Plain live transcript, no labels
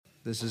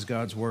This is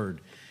God's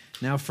word.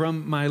 Now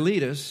from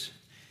Miletus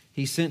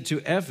he sent to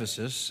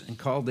Ephesus and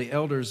called the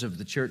elders of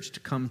the church to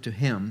come to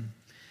him.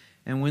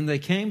 And when they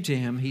came to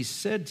him, he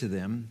said to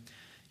them,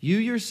 "You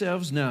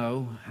yourselves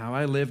know how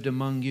I lived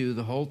among you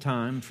the whole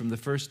time from the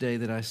first day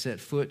that I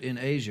set foot in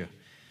Asia,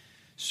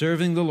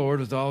 serving the Lord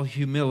with all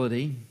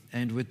humility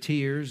and with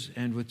tears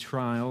and with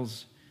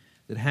trials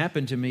that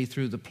happened to me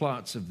through the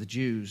plots of the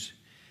Jews,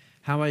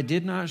 how I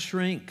did not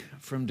shrink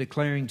from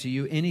declaring to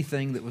you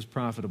anything that was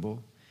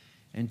profitable,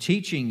 and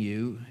teaching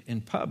you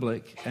in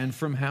public and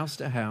from house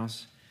to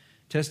house,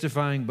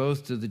 testifying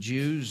both to the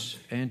Jews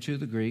and to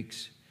the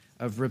Greeks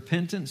of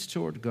repentance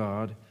toward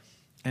God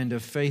and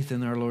of faith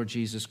in our Lord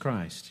Jesus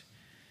Christ.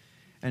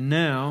 And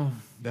now,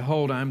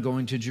 behold, I am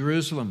going to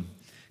Jerusalem,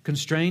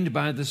 constrained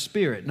by the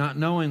Spirit, not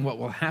knowing what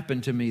will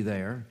happen to me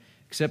there,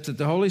 except that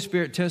the Holy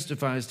Spirit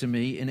testifies to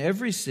me in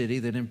every city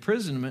that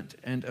imprisonment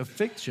and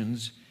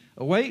afflictions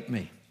await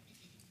me.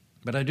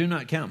 But I do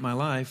not count my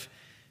life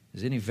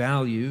as any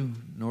value,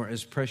 nor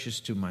as precious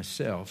to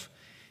myself,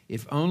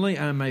 if only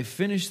I may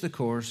finish the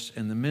course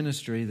and the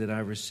ministry that I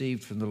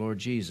received from the Lord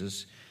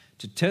Jesus,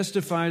 to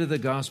testify to the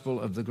gospel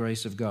of the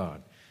grace of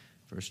God."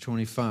 Verse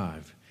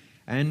 25,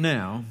 "And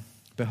now,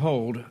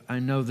 behold, I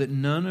know that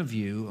none of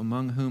you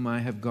among whom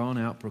I have gone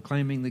out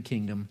proclaiming the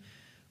kingdom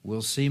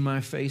will see my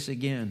face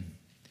again.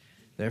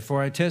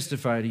 Therefore I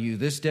testify to you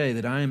this day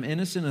that I am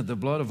innocent of the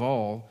blood of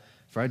all,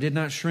 for I did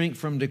not shrink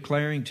from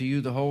declaring to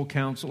you the whole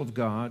counsel of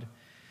God.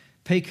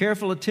 Pay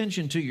careful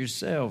attention to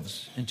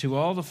yourselves and to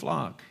all the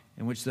flock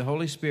in which the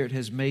Holy Spirit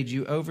has made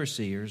you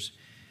overseers,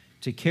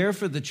 to care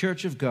for the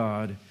church of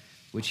God,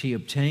 which he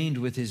obtained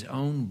with his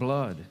own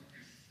blood.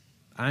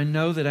 I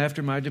know that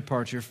after my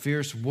departure,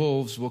 fierce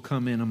wolves will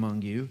come in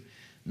among you,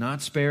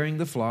 not sparing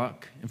the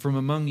flock, and from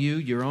among you,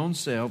 your own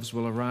selves,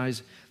 will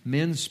arise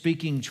men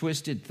speaking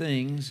twisted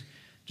things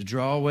to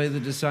draw away the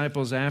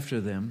disciples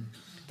after them.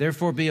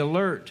 Therefore be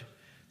alert,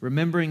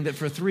 remembering that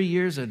for 3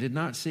 years I did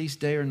not cease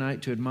day or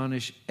night to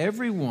admonish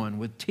everyone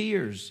with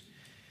tears.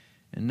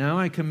 And now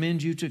I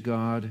commend you to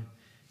God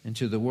and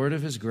to the word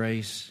of his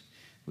grace,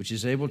 which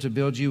is able to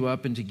build you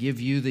up and to give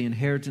you the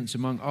inheritance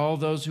among all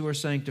those who are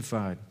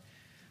sanctified.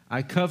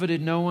 I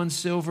coveted no one's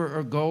silver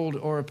or gold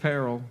or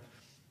apparel.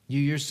 You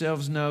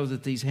yourselves know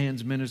that these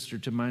hands minister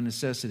to my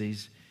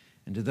necessities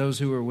and to those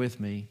who are with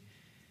me.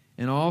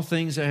 In all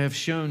things I have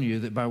shown you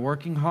that by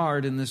working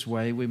hard in this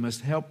way, we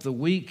must help the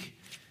weak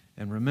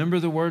and remember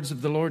the words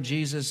of the Lord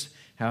Jesus,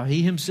 how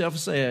he himself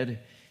said,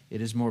 'It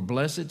is more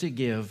blessed to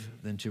give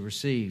than to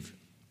receive.'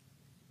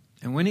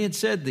 And when he had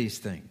said these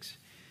things,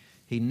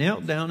 he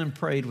knelt down and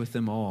prayed with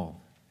them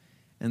all.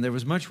 And there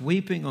was much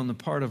weeping on the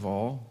part of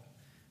all.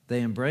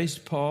 They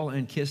embraced Paul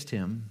and kissed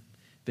him,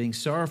 being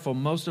sorrowful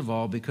most of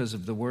all because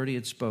of the word he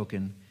had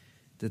spoken,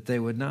 that they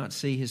would not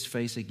see his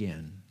face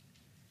again.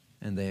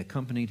 And they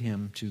accompanied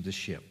him to the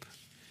ship."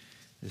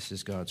 This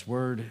is God's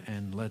word,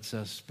 and let's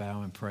us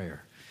bow in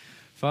prayer.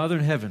 Father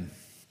in heaven,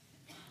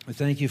 we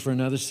thank you for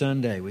another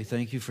Sunday. We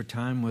thank you for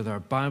time with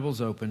our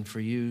Bibles open for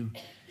you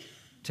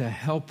to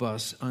help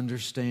us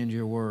understand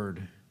your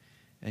word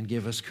and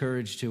give us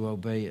courage to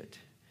obey it.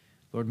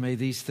 Lord, may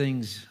these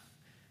things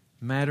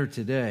matter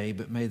today,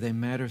 but may they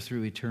matter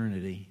through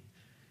eternity.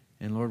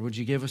 And Lord, would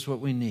you give us what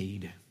we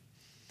need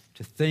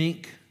to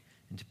think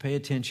and to pay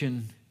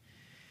attention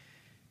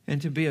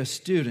and to be a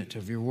student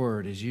of your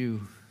word as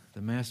you,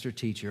 the master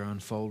teacher,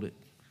 unfold it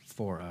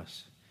for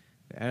us.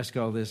 I ask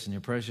all this in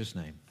your precious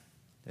name.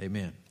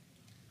 Amen.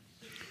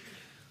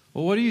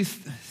 Well, what do you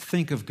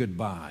think of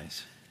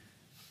goodbyes?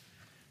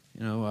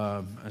 You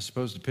know, I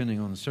suppose depending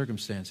on the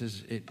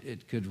circumstances,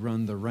 it could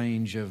run the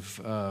range of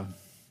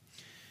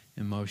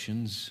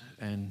emotions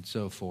and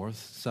so forth.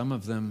 Some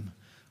of them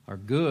are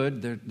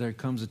good. There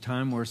comes a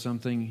time where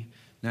something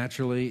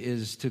naturally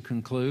is to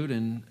conclude,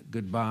 and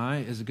goodbye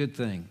is a good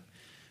thing.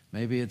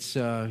 Maybe it's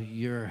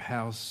your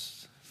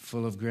house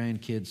full of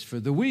grandkids for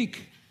the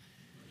week.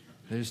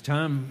 There's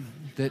time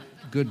that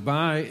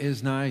goodbye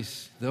is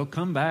nice. They'll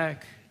come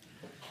back,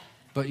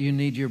 but you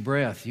need your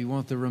breath. You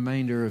want the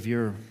remainder of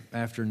your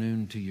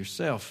afternoon to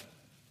yourself.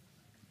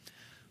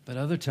 But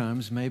other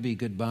times, maybe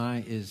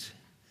goodbye is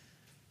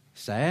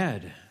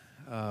sad.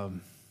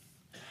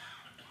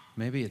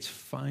 Maybe it's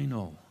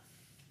final.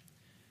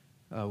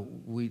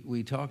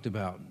 We talked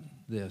about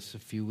this a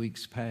few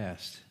weeks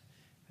past,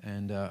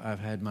 and I've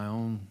had my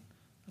own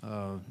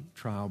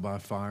trial by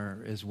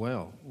fire as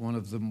well. One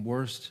of the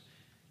worst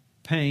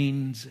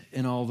pains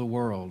in all the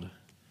world,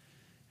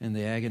 and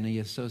the agony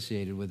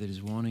associated with it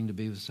is wanting to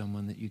be with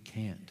someone that you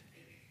can't.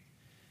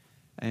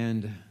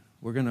 And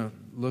we're going to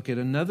look at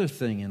another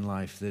thing in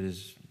life that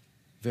is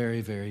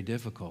very, very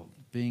difficult,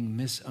 being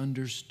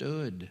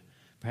misunderstood.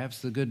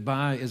 Perhaps the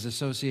goodbye is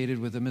associated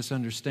with a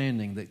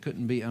misunderstanding that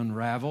couldn't be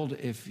unraveled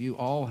if you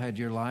all had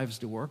your lives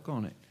to work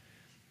on it.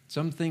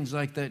 Some things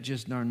like that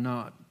just are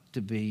not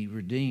to be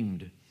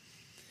redeemed.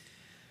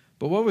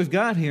 But what we've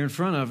got here in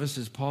front of us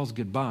is Paul's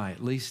goodbye,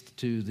 at least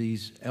to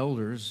these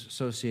elders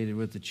associated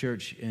with the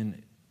church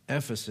in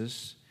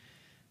Ephesus.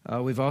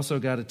 We've also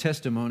got a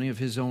testimony of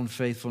his own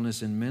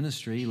faithfulness in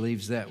ministry. He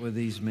leaves that with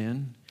these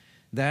men.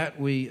 That,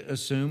 we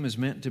assume, is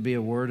meant to be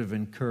a word of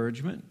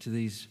encouragement to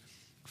these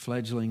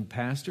fledgling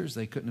pastors.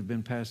 They couldn't have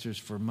been pastors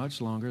for much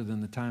longer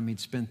than the time he'd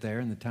spent there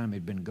and the time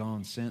he'd been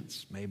gone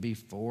since, maybe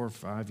 4 or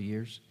 5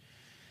 years.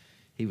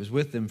 He was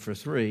with them for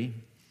 3.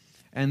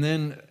 And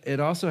then it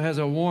also has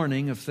a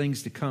warning of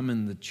things to come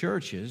in the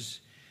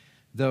churches.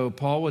 Though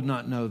Paul would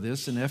not know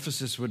this and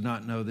Ephesus would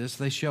not know this,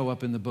 they show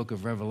up in the book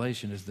of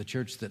Revelation as the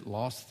church that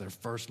lost their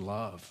first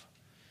love.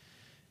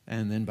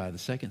 And then by the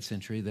 2nd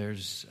century,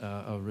 there's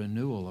a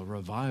renewal, a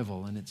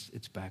revival, and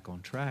it's back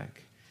on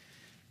track.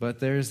 But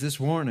there's this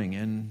warning,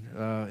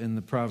 and in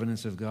the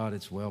providence of God,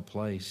 it's well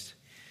placed.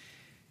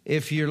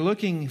 If you're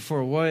looking for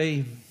a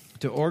way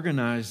to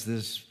organize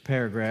this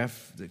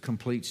paragraph that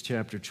completes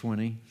chapter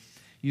 20,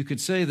 you could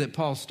say that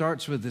Paul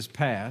starts with his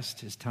past,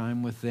 his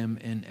time with them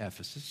in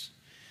Ephesus.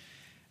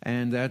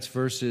 And that's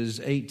verses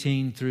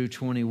 18 through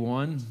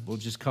 21. We'll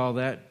just call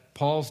that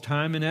Paul's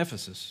time in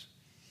Ephesus.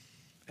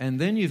 And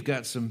then you've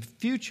got some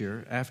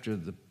future after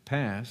the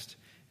past.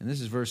 And this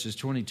is verses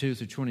 22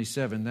 through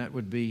 27. That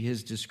would be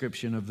his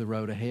description of the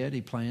road ahead.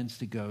 He plans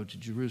to go to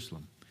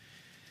Jerusalem.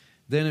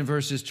 Then in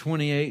verses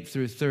 28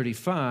 through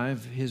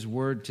 35, his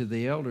word to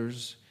the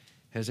elders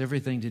has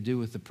everything to do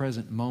with the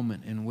present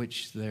moment in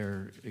which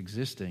they're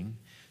existing.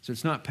 So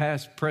it's not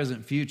past,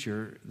 present,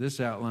 future. This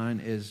outline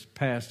is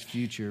past,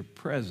 future,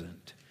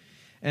 present.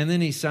 And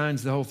then he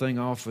signs the whole thing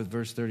off with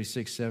verse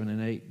 36, 7,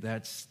 and 8.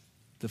 That's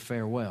the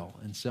farewell.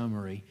 In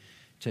summary,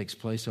 takes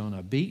place on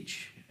a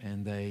beach,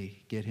 and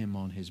they get him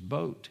on his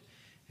boat,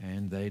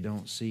 and they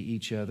don't see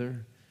each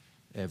other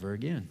ever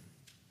again.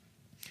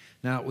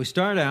 Now, we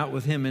start out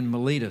with him in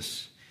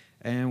Miletus,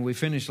 and we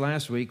finished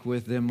last week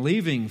with them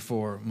leaving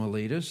for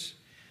Miletus.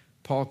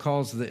 Paul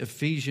calls the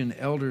Ephesian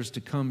elders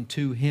to come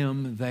to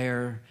him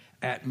there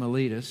at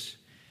Miletus.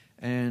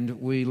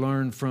 And we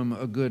learn from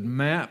a good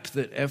map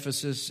that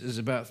Ephesus is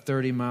about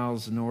 30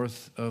 miles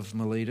north of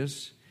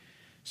Miletus.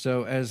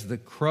 So as the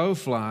crow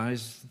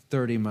flies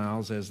 30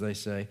 miles, as they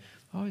say,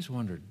 I always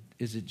wondered,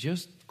 is it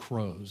just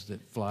crows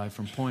that fly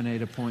from point A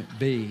to point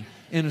B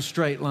in a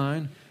straight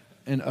line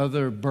and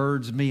other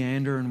birds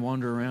meander and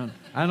wander around?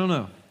 I don't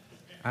know.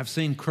 I've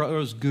seen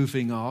crows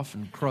goofing off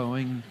and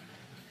crowing.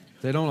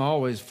 They don't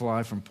always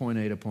fly from point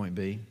A to point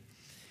B.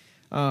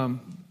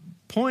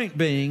 Point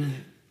being,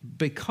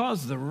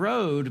 because the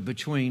road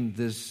between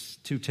these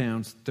two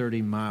towns,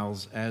 30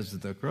 miles as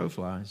the crow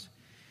flies,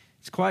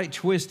 it's quite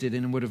twisted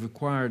and would have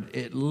required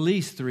at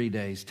least 3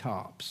 days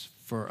tops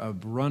for a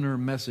runner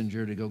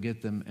messenger to go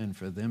get them and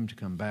for them to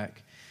come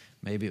back.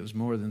 Maybe it was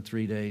more than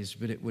 3 days,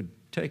 but it would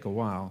take a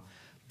while,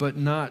 but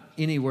not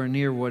anywhere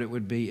near what it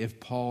would be if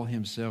Paul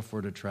himself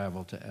were to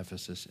travel to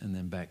Ephesus and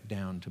then back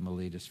down to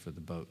Miletus for the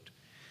boat.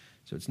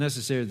 So it's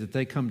necessary that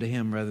they come to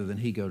him rather than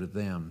he go to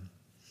them.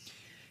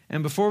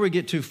 And before we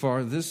get too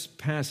far, this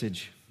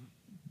passage,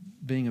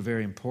 being a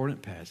very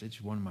important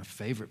passage, one of my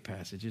favorite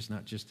passages,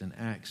 not just in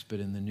Acts, but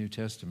in the New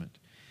Testament,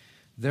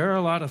 there are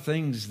a lot of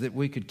things that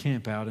we could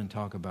camp out and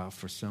talk about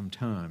for some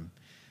time.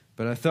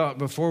 But I thought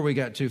before we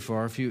got too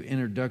far, a few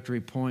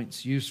introductory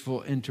points,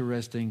 useful,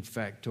 interesting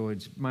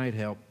factoids might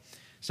help.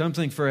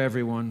 Something for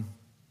everyone.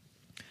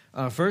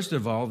 First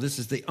of all, this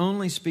is the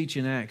only speech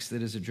in Acts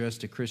that is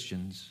addressed to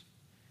Christians.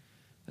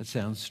 That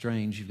sounds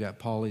strange. You've got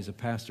Paul, he's a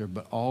pastor,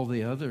 but all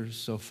the others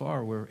so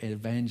far were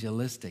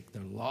evangelistic.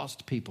 They're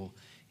lost people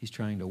he's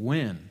trying to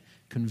win,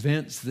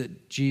 convinced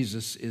that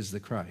Jesus is the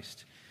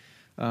Christ.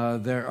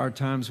 There are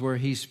times where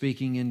he's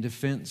speaking in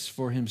defense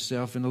for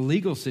himself in a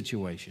legal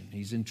situation.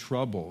 He's in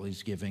trouble.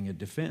 He's giving a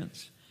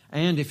defense.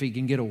 And if he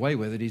can get away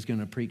with it, he's going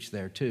to preach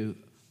there too,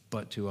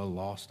 but to a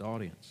lost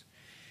audience.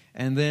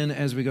 And then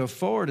as we go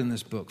forward in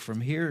this book,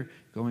 from here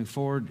going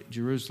forward,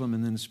 Jerusalem,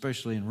 and then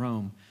especially in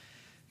Rome,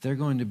 there are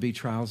going to be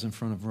trials in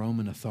front of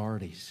Roman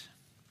authorities,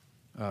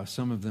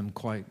 some of them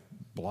quite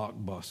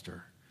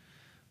blockbuster.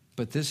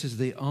 But this is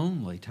the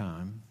only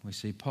time we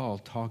see Paul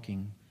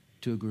talking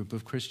to a group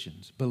of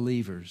Christians,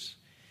 believers.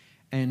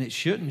 And it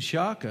shouldn't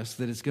shock us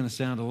that it's going to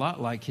sound a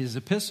lot like his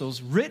epistles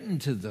written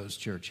to those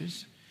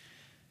churches.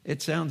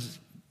 It sounds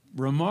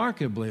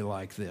remarkably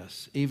like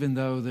this, even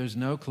though there's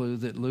no clue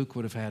that Luke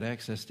would have had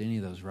access to any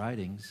of those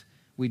writings.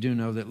 We do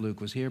know that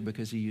Luke was here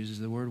because he uses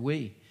the word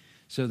we.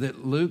 So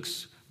that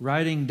Luke's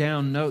writing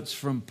down notes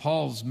from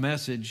Paul's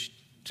message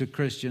to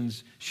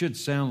Christians should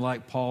sound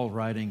like Paul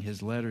writing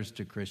his letters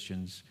to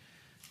Christians.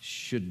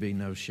 Should be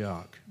no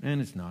shock.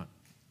 And it's not.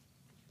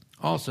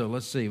 Also,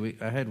 let's see.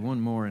 I had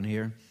one more in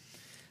here.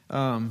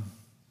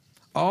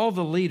 All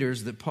the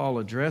leaders that Paul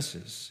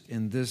addresses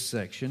in this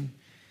section,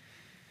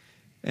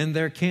 and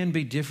there can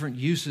be different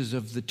uses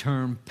of the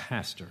term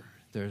pastor.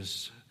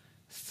 There's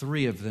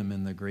 3 of them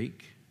in the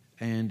Greek.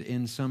 And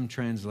in some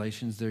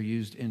translations, they're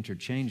used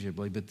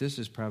interchangeably, but this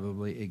is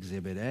probably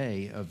exhibit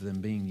A of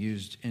them being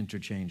used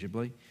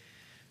interchangeably.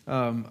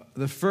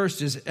 The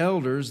first is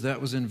elders.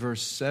 That was in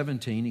verse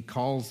 17. He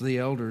calls the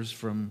elders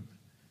from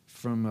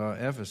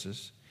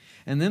Ephesus.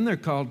 And then they're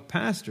called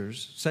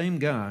pastors, same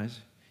guys,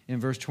 in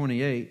verse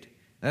 28.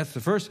 That's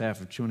the first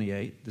half of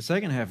 28. The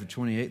second half of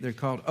 28, they're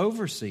called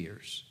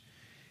overseers.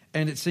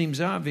 And it seems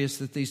obvious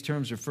that these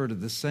terms refer to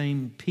the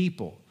same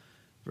people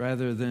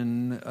rather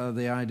than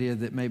the idea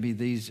that maybe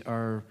these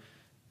are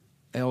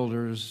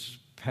elders,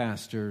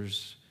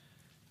 pastors,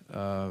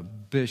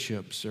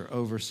 bishops, or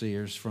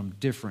overseers from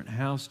different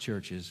house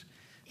churches.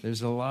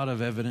 There's a lot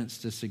of evidence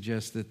to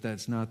suggest that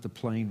that's not the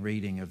plain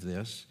reading of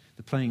this.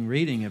 The plain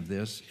reading of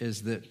this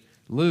is that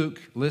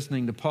Luke,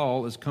 listening to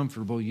Paul, is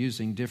comfortable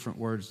using different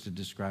words to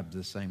describe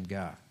the same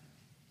guy.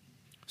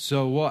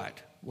 So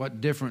what? What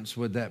difference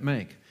would that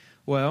make?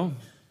 Well,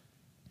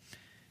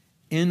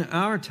 in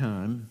our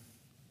time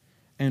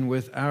and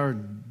with our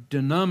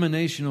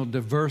denominational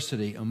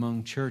diversity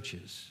among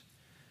churches,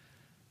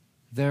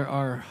 there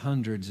are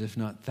hundreds, if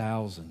not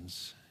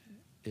thousands,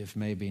 if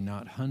maybe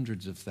not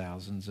hundreds of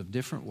thousands of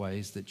different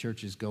ways that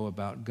churches go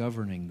about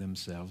governing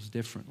themselves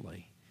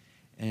differently.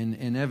 And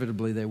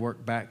inevitably they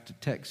work back to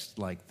texts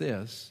like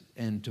this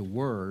and to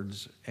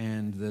words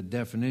and the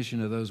definition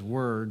of those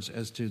words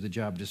as to the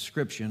job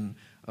description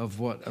of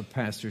what a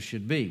pastor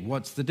should be.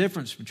 What's the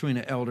difference between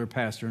an elder,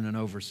 pastor, and an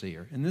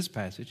overseer? In this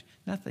passage,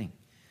 nothing.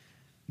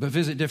 But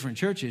visit different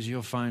churches,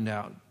 you'll find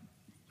out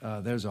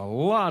there's a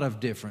lot of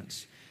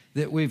difference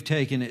that we've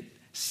taken it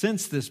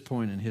since this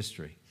point in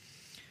history.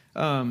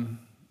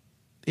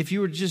 If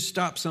you were to just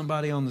stop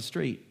somebody on the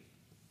street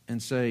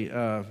and say,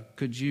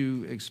 could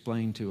you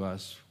explain to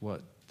us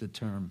what the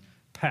term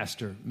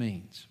pastor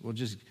means? We'll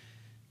just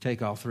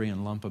take all three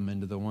and lump them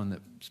into the one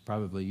that's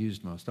probably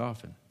used most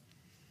often.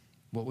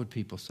 What would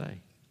people say?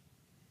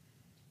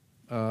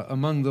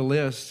 Among the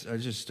lists, I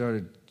just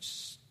started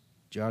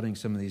jotting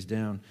some of these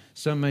down.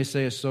 Some may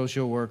say a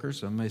social worker,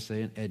 some may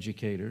say an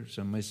educator,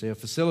 some may say a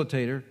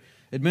facilitator,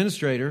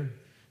 administrator,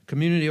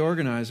 community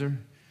organizer,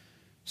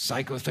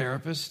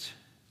 psychotherapist.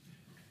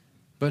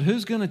 But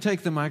who's going to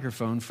take the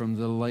microphone from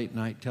the late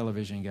night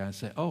television guy and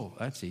say, oh,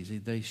 that's easy,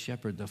 they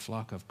shepherd the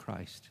flock of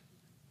Christ,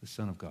 the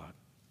Son of God?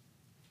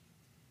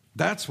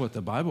 That's what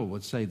the Bible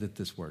would say that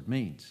this word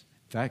means.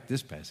 In fact,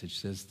 this passage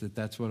says that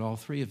that's what all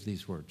three of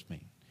these words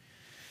mean.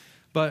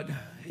 But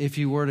if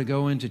you were to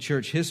go into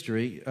church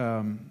history,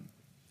 and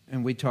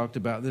we talked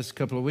about this a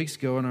couple of weeks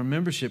ago in our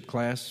membership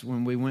class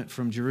when we went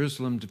from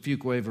Jerusalem to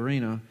Fuquay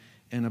Arena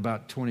in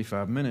about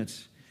 25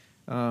 minutes,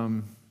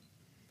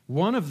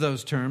 one of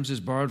those terms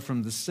is borrowed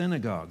from the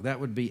synagogue. That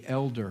would be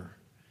elder.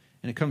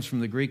 And it comes from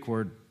the Greek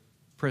word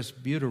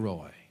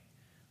presbyteroi.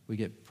 We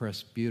get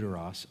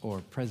presbyteros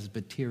or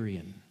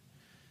Presbyterian.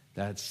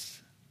 That's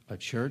a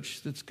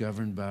church that's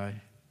governed by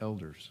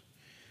elders.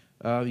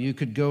 You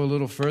could go a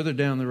little further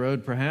down the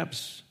road,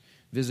 perhaps,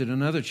 visit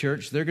another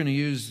church. They're going to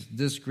use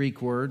this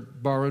Greek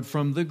word borrowed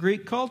from the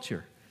Greek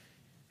culture.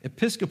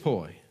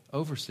 Episkopoi,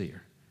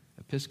 overseer.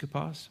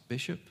 Episkopos,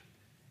 bishop.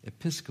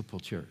 Episcopal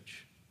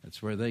church.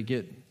 That's where they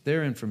get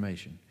their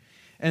information.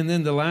 And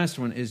then the last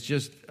one is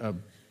just a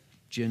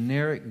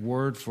generic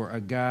word for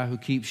a guy who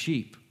keeps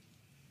sheep.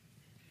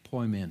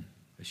 Poimen,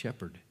 a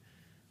shepherd.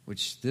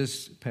 Which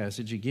this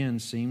passage, again,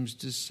 seems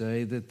to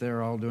say that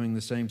they're all doing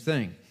the same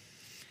thing.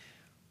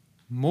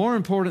 More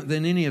important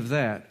than any of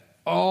that,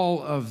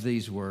 all of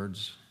these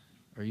words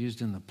are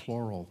used in the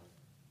plural.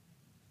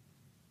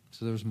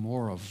 So there's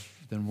more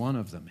than one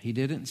of them. He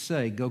didn't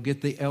say, go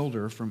get the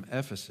elder from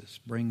Ephesus.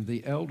 Bring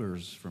the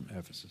elders from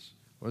Ephesus.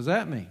 What does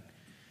that mean?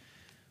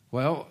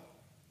 Well,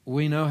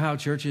 we know how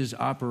churches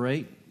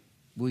operate.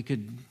 We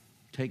could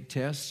take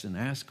tests and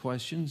ask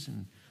questions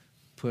and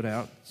put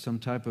out some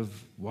type of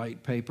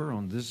white paper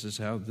on this is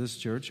how this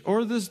church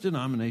or this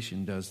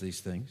denomination does these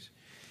things.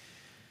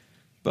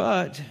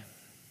 But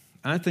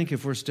I think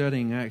if we're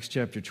studying Acts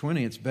chapter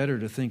 20, it's better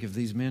to think of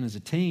these men as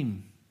a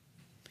team.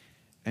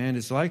 And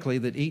it's likely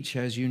that each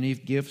has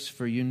unique gifts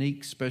for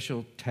unique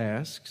special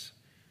tasks.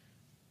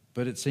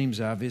 But it seems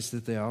obvious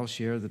that they all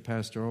share the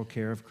pastoral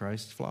care of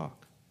Christ's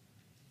flock.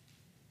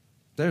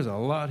 There's a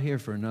lot here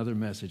for another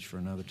message for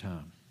another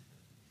time.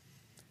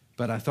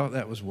 But I thought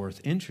that was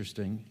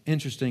interesting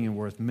and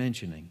worth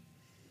mentioning.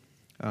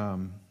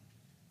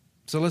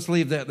 So let's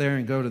leave that there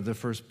and go to the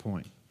first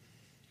point.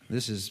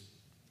 This is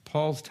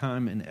Paul's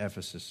time in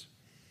Ephesus.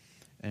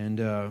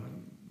 And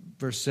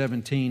verse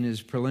 17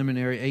 is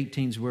preliminary.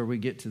 18 is where we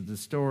get to the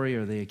story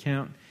or the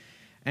account.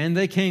 And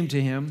they came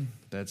to him.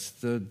 That's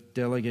the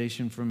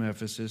delegation from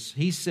Ephesus.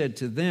 He said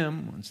to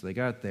them, once they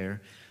got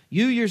there,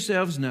 you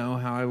yourselves know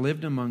how I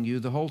lived among you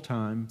the whole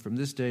time, from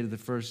this day to the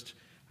first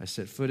I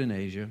set foot in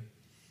Asia,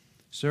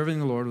 serving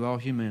the Lord with all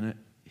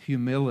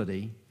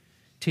humility,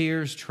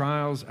 tears,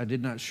 trials. I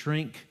did not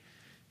shrink,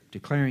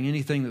 declaring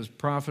anything that was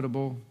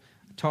profitable.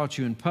 I taught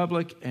you in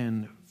public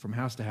and from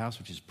house to house,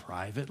 which is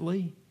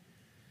privately,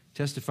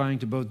 testifying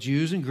to both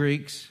Jews and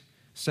Greeks,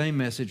 same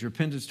message,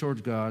 repentance towards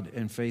God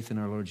and faith in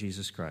our Lord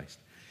Jesus Christ.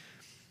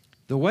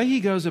 The way he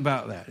goes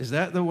about that, is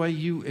that the way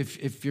you,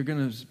 if you're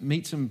going to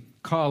meet some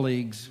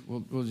colleagues,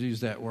 we'll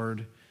use that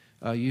word,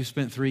 you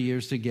spent 3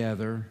 years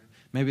together,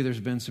 maybe there's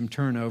been some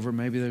turnover,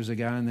 maybe there's a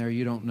guy in there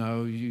you don't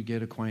know, you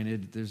get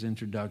acquainted, there's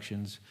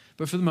introductions,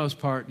 but for the most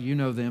part, you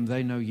know them,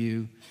 they know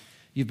you.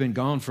 You've been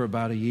gone for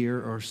about a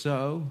year or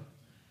so.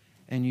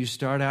 and you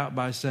start out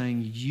by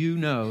saying, you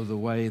know the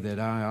way that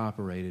I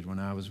operated when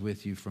I was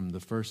with you from the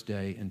first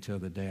day until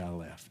the day I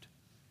left.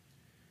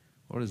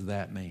 What does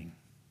that mean?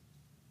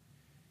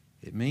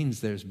 It means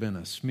there's been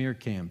a smear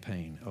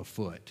campaign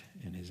afoot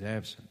in his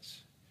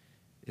absence.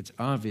 It's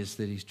obvious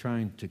that he's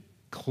trying to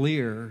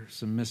clear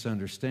some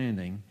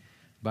misunderstanding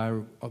by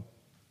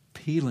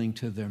appealing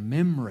to their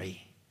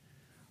memory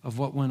of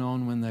what went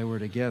on when they were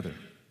together.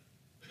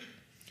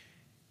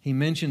 He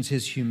mentions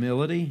his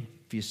humility,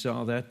 if you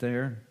saw that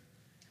there.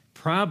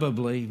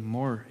 Probably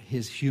more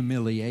his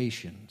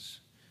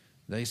humiliations.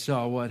 They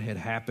saw what had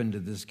happened to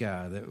this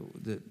guy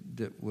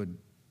that would,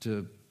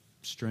 to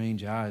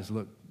strange eyes,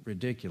 look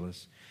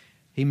ridiculous.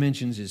 He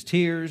mentions his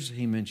tears.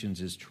 He mentions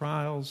his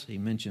trials. He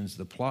mentions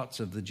the plots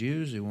of the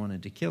Jews who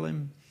wanted to kill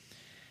him,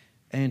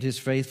 and his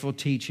faithful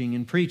teaching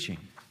and preaching.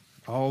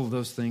 All of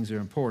those things are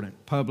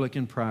important, public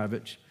and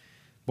private,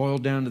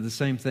 boiled down to the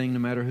same thing no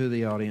matter who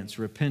the audience,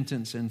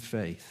 repentance and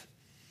faith.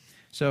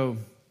 So,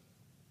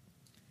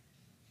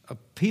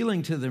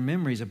 appealing to their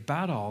memory is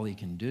about all he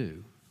can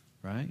do,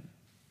 right?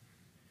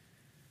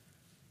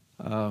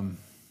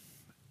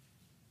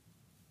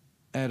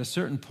 At a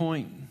certain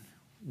point,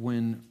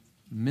 when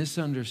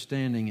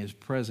misunderstanding is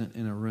present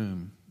in a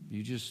room,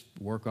 you just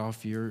work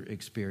off your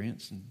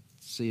experience and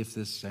see if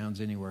this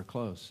sounds anywhere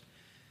close.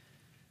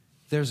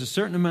 There's a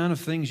certain amount of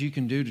things you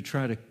can do to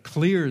try to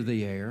clear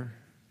the air,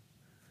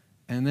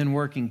 and then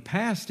working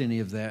past any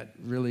of that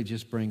really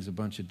just brings a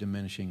bunch of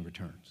diminishing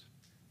returns.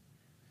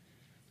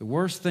 The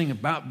worst thing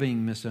about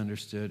being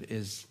misunderstood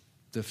is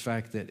the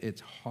fact that it's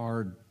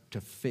hard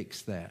to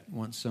fix that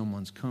once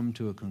someone's come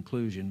to a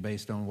conclusion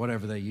based on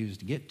whatever they use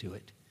to get to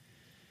it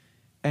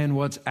and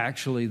what's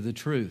actually the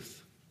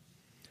truth.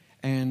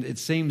 And it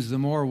seems the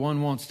more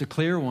one wants to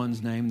clear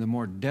one's name, the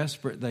more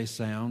desperate they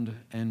sound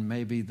and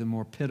maybe the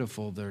more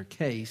pitiful their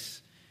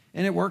case,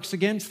 and it works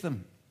against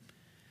them.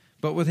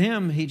 But with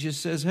him, he just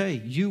says, hey,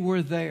 you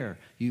were there.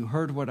 You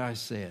heard what I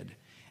said.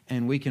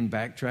 And we can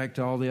backtrack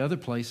to all the other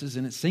places,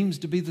 and it seems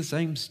to be the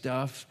same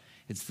stuff.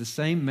 It's the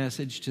same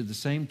message to the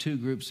same two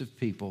groups of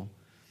people.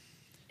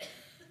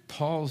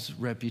 Paul's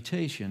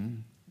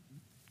reputation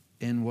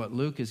in what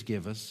Luke has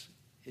given us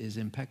is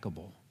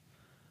impeccable.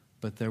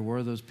 But there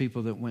were those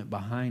people that went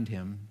behind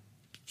him,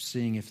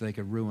 seeing if they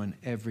could ruin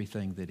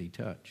everything that he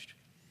touched.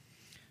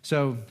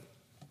 So,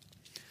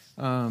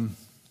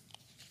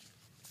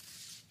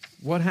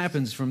 what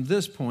happens from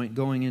this point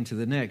going into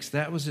the next?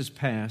 That was his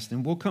past,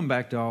 and we'll come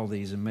back to all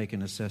these and make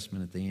an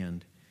assessment at the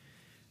end.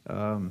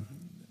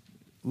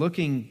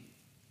 Looking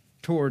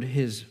toward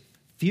his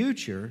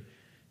future,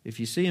 if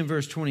you see in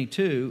verse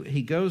 22,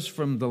 he goes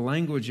from the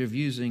language of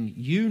using,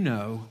 you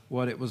know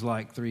what it was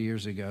like 3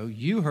 years ago.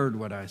 You heard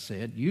what I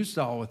said. You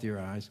saw with your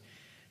eyes.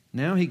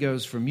 Now he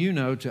goes from you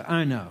know to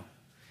I know.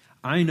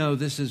 I know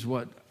this is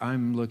what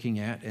I'm looking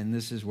at, and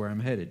this is where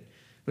I'm headed.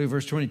 Look at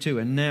verse 22.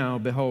 And now,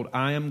 behold,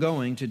 I am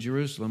going to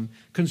Jerusalem,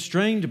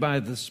 constrained by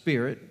the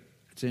Spirit.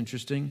 It's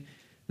interesting.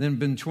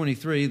 Then in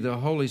 23, the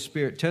Holy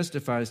Spirit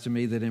testifies to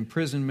me that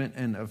imprisonment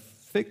and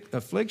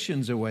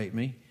afflictions await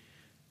me.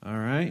 All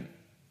right.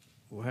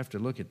 We'll have to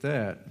look at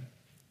that.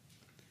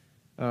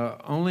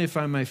 Only if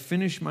I may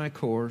finish my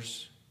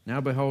course.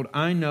 Now, behold,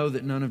 I know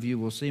that none of you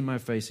will see my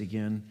face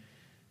again.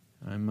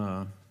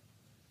 I'm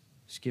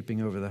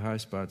skipping over the high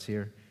spots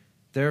here.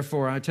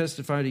 Therefore, I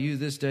testify to you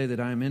this day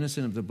that I am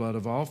innocent of the blood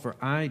of all, for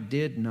I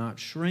did not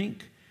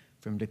shrink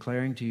from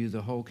declaring to you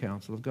the whole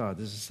counsel of God.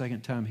 This is the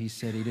second time he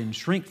said he didn't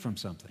shrink from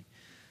something.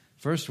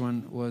 First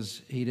one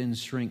was he didn't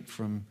shrink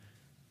from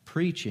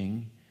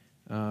preaching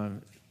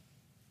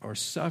or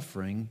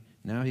suffering.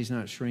 Now he's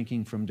not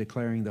shrinking from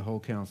declaring the whole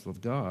counsel of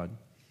God.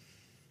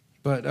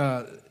 But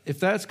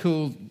if that's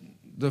cool,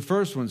 the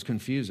first one's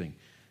confusing.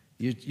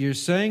 You're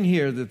saying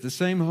here that the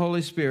same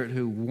Holy Spirit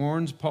who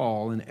warns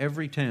Paul in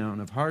every town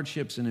of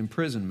hardships and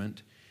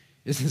imprisonment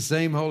is the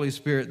same Holy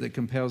Spirit that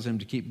compels him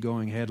to keep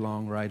going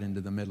headlong right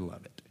into the middle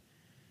of it.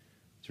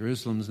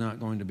 Jerusalem's not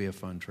going to be a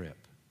fun trip.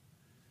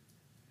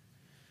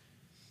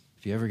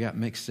 If you ever got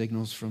mixed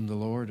signals from the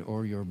Lord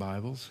or your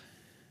Bibles,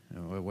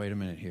 wait a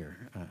minute here.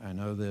 I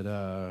know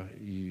that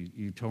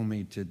you told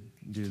me to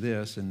do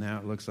this, and now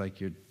it looks like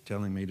you're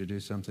telling me to do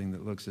something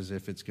that looks as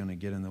if it's going to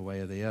get in the way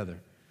of the other.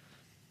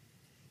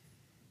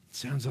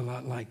 Sounds a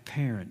lot like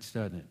parents,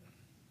 doesn't it?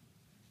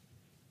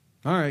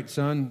 All right,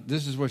 son,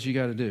 this is what you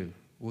got to do.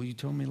 Well, you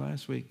told me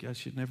last week I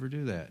should never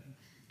do that.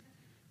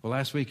 Well,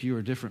 last week you were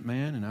a different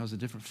man and I was a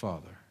different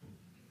father.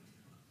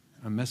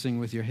 I'm messing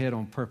with your head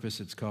on purpose.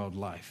 It's called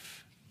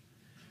life.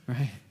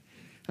 Right?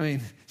 I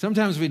mean,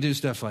 sometimes we do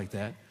stuff like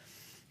that.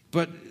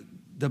 But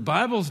the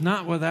Bible's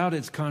not without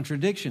its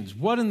contradictions.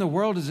 What in the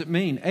world does it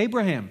mean?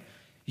 Abraham,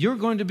 you're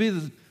going to be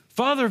the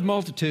father of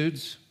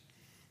multitudes.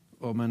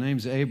 Well, my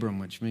name's Abram,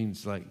 which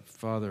means like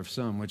father of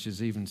some, which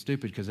is even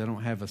stupid because I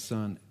don't have a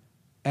son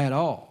at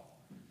all.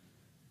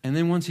 And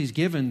then once he's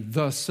given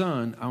the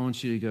son, I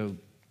want you to go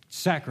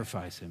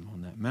sacrifice him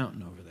on that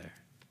mountain over there.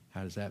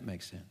 How does that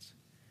make sense?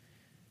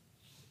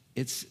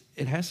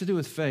 It has to do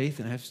with faith,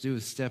 and it has to do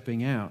with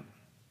stepping out.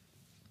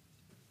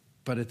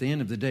 But at the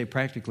end of the day,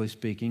 practically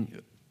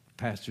speaking,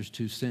 pastor's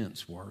 2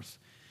 cents worth.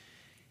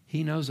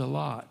 He knows a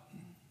lot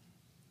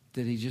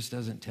that he just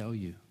doesn't tell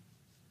you.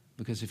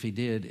 Because if he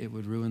did, it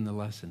would ruin the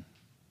lesson.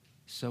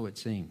 So it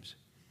seems.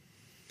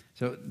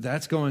 So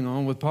that's going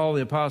on with Paul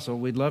the Apostle.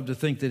 We'd love to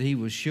think that he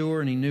was sure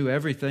and he knew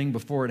everything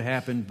before it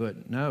happened,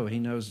 but no, he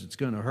knows it's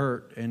going to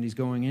hurt, and he's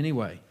going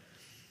anyway.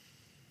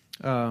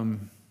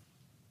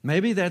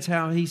 Maybe that's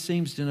how he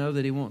seems to know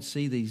that he won't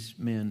see these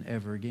men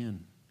ever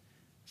again.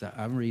 So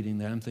I'm reading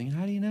that. I'm thinking,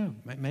 how do you know?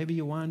 Maybe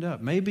you wind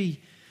up.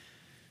 Maybe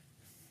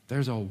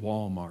there's a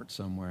Walmart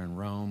somewhere in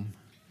Rome,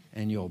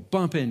 and you'll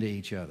bump into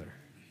each other.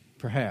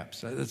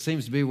 Perhaps. That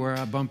seems to be where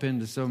I bump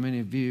into so many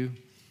of you.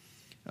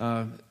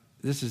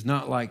 This is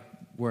not like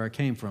where I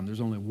came from.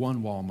 There's only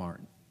one Walmart.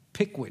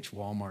 Pick which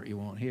Walmart you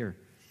want here.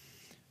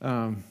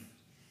 If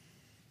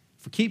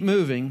we keep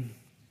moving,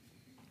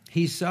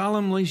 he's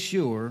solemnly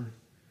sure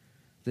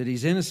that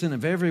he's innocent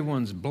of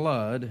everyone's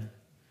blood,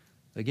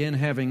 again,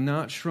 having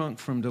not shrunk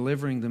from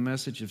delivering the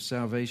message of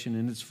salvation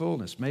in its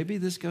fullness. Maybe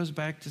this goes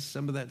back to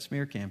some of that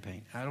smear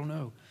campaign. I don't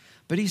know.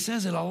 But he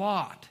says it a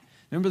lot.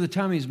 Remember the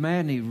time he's mad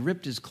and he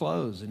ripped his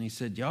clothes and he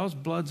said, y'all's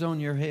blood's on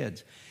your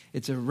heads.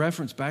 It's a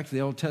reference back to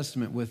the Old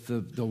Testament with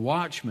the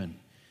watchman.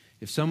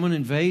 If someone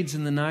invades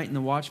in the night and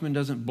the watchman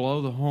doesn't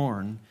blow the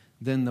horn,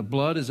 then the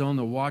blood is on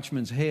the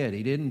watchman's head.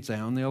 He didn't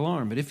sound the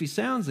alarm. But if he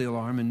sounds the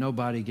alarm and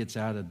nobody gets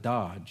out of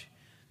Dodge,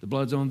 the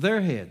blood's on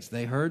their heads.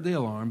 They heard the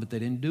alarm, but they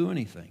didn't do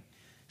anything.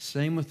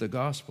 Same with the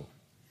gospel.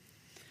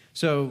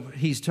 So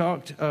he's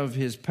talked of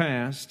his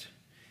past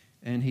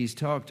and he's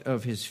talked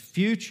of his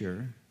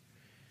future,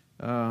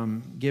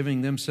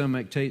 giving them some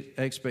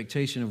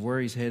expectation of where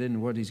he's headed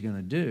and what he's going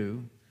to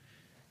do.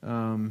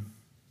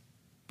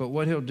 But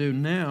what he'll do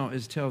now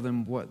is tell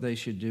them what they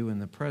should do in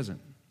the present.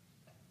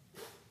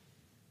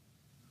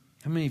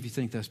 How many of you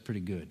think that's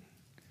pretty good?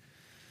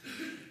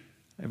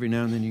 Every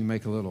now and then you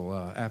make a little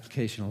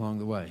application along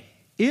the way.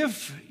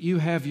 If you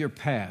have your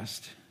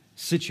past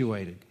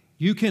situated,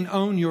 you can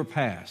own your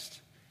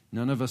past.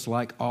 None of us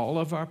like all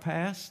of our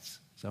pasts.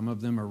 Some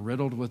of them are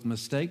riddled with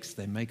mistakes.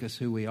 They make us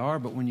who we are.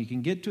 But when you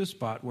can get to a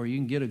spot where you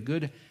can get a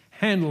good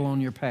handle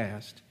on your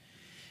past,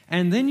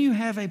 and then you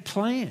have a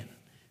plan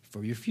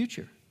for your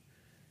future,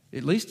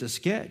 at least a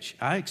sketch.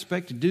 I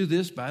expect to do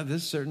this by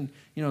this certain,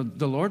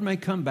 the Lord may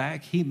come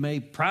back. He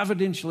may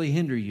providentially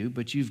hinder you,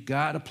 but you've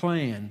got a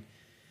plan.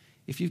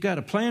 If you've got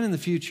a plan in the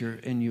future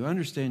and you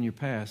understand your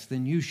past,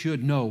 then you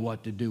should know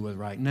what to do with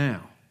right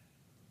now.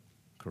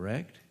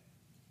 Correct?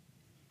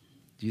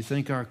 Do you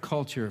think our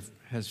culture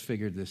has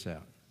figured this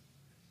out?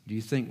 Do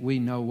you think we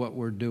know what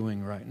we're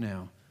doing right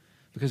now?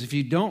 Because if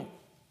you don't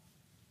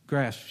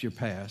grasp your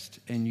past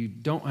and you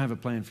don't have a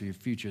plan for your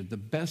future, the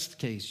best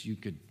case you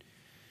could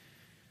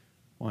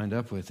wind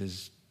up with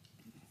is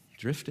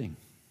drifting.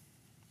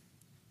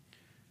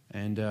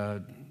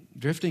 And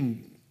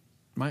drifting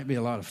might be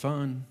a lot of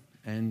fun,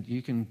 and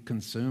you can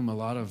consume a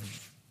lot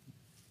of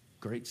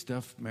great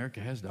stuff America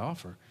has to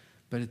offer.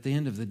 But at the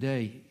end of the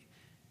day,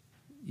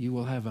 you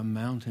will have a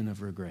mountain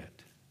of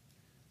regret,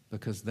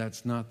 because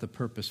that's not the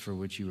purpose for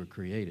which you were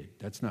created.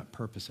 That's not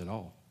purpose at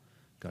all.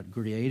 God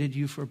created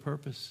you for a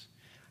purpose.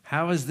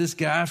 How is this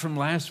guy from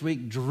last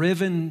week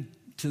driven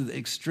to the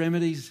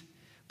extremities,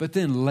 but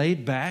then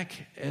laid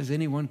back as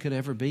anyone could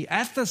ever be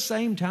at the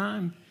same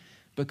time?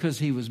 Because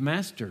he was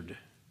mastered,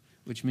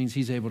 which means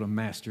he's able to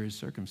master his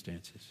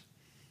circumstances.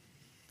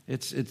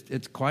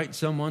 It's quite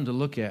someone to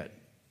look at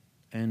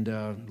and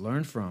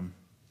learn from.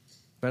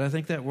 But I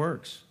think that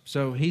works.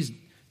 So he's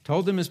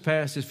told them his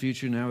past, his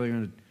future. Now they're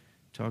going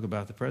to talk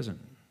about the present.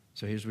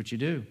 So here's what you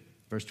do.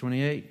 Verse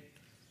 28.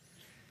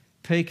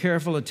 Pay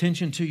careful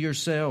attention to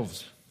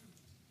yourselves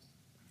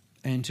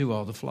and to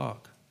all the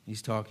flock.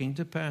 He's talking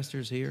to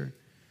pastors here.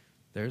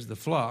 There's the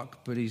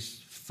flock, but his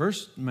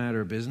first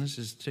matter of business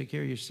is to take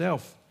care of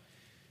yourself.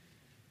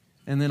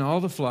 And then all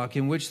the flock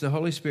in which the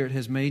Holy Spirit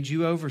has made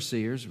you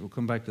overseers. We'll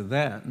come back to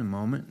that in a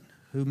moment.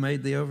 Who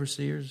made the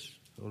overseers?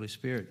 The Holy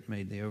Spirit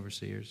made the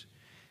overseers.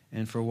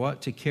 And for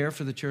what? To care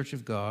for the church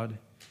of God.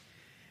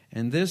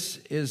 And this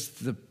is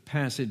the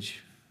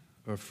passage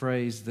or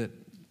phrase that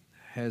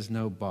has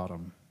no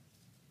bottom,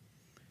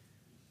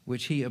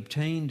 which he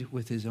obtained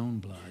with his own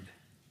blood.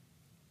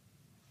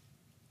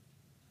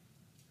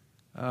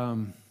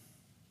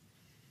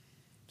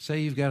 Say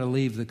you've got to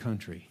leave the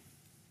country.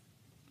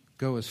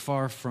 Go as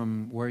far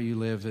from where you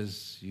live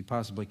as you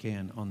possibly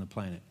can on the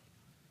planet.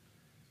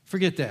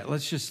 Forget that.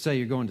 Let's just say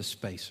you're going to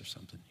space or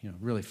something,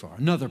 really far.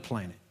 Another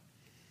planet.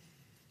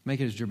 Make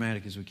it as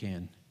dramatic as we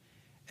can.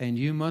 And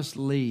you must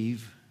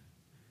leave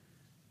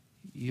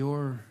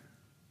your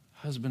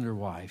husband or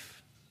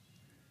wife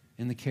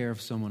in the care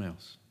of someone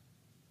else.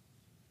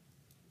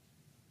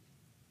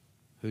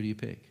 Who do you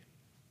pick?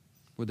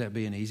 Would that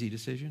be an easy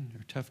decision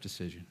or a tough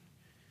decision?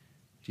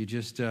 Do you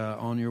just,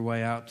 on your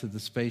way out to the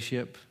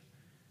spaceship,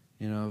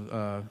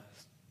 throw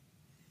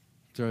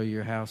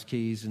your house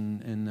keys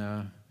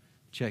and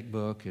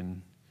checkbook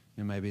and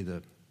maybe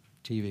the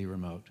TV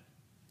remote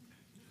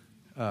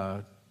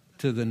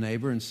to the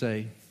neighbor and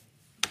say,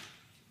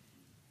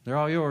 they're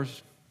all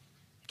yours.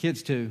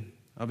 Kids too.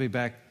 I'll be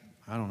back,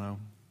 I don't know,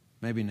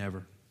 maybe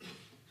never.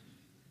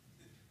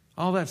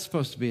 All that's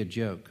supposed to be a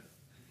joke.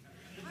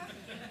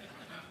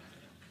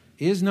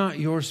 Is not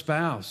your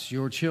spouse,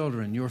 your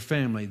children, your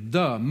family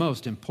the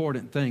most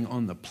important thing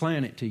on the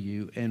planet to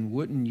you? And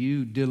wouldn't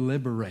you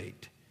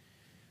deliberate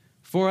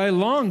for a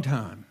long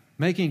time,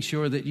 making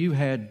sure that you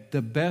had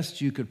the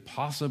best you could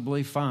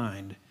possibly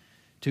find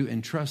to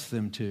entrust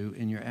them to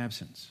in your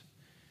absence?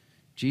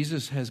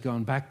 Jesus has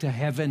gone back to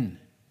heaven,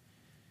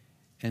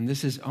 and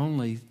this is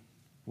only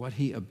what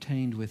he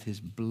obtained with his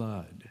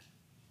blood,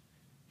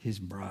 his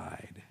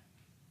bride.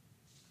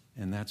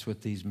 And that's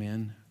what these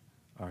men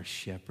are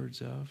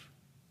shepherds of,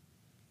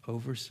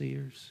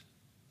 overseers,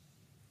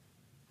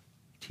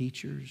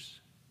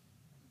 teachers.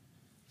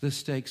 The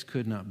stakes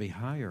could not be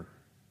higher.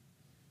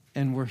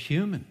 And we're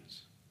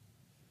humans.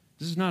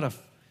 This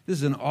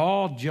is an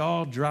all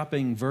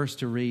jaw-dropping verse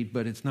to read,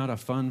 but it's not a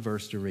fun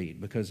verse to read,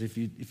 because if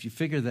you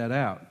figure that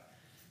out,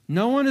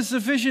 no one is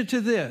sufficient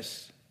to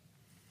this.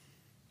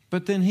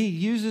 But then he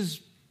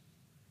uses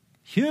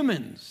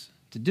humans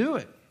to do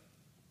it.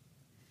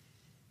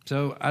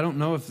 So I don't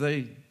know if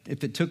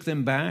it took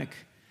them back,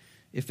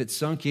 if it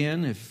sunk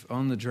in, if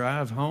on the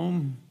drive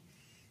home,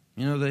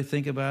 they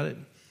think about it.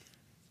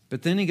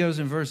 But then he goes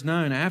in verse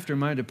 9, after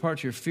my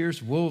departure,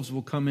 fierce wolves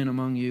will come in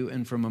among you,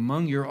 and from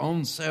among your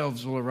own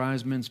selves will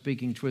arise men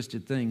speaking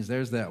twisted things.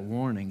 There's that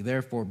warning.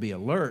 Therefore be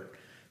alert,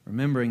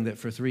 remembering that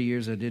for 3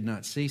 years I did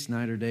not cease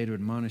night or day to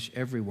admonish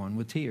everyone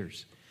with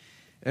tears.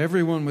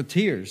 Everyone with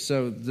tears.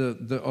 So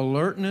the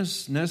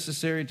alertness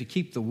necessary to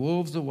keep the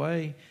wolves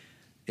away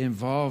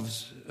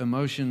involves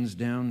emotions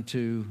down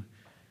to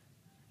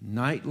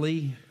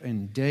nightly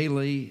and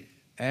daily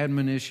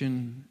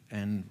admonition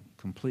and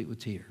complete with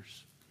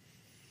tears.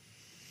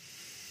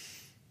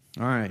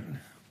 All right.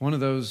 One of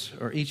those,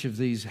 or each of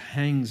these,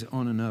 hangs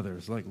on another.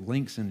 It's like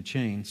links in a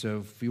chain.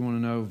 So if you want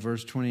to know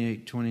verse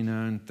 28,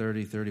 29,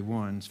 30,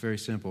 31, it's very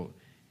simple.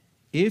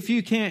 If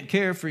you can't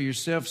care for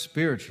yourself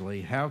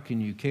spiritually, how can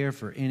you care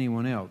for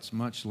anyone else,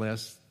 much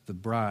less the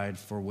bride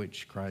for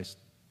which Christ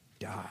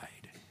died?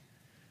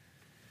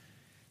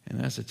 And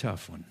that's a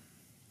tough one.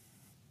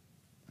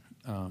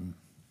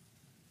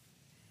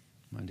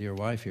 My dear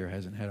wife here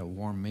hasn't had a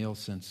warm meal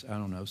since,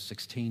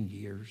 16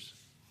 years.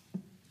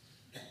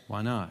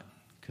 Why not?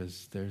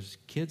 Because there's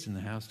kids in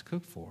the house to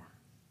cook for.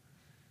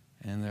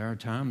 And there are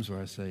times where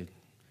I say,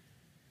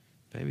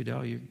 baby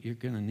doll, you're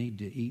going to need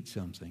to eat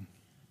something.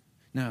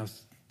 Now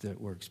that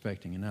we're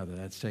expecting another,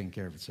 that's taking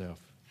care of itself.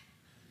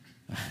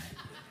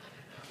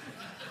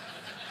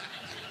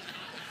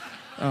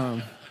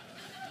 I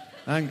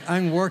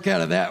can work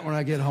out of that when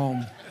I get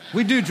home.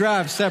 We do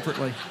drive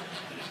separately.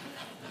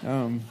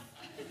 But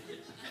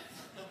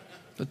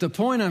the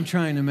point I'm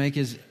trying to make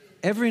is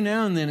every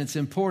now and then it's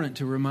important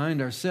to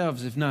remind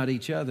ourselves, if not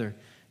each other,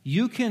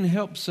 you can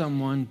help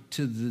someone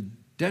to the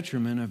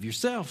detriment of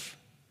yourself.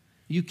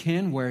 You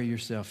can wear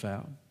yourself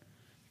out.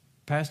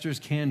 Pastors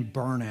can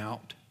burn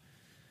out.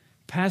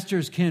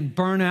 Pastors can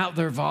burn out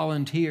their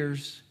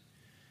volunteers.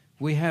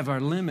 We have our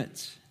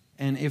limits.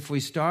 And if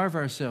we starve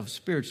ourselves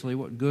spiritually,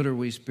 what good are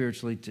we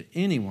spiritually to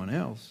anyone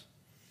else?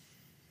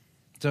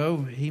 So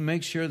he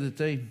makes sure that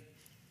they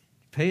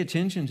pay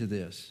attention to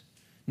this.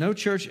 No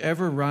church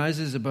ever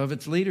rises above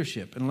its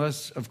leadership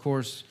unless, of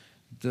course,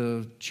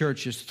 the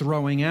church is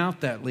throwing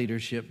out that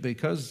leadership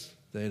because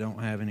they don't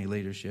have any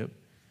leadership.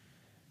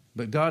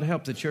 But God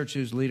help the church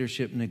whose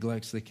leadership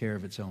neglects the care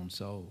of its own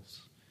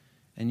souls.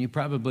 And you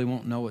probably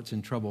won't know it's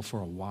in trouble for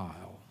a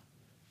while.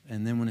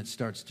 And then when it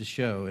starts to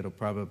show, it'll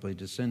probably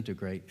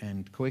disintegrate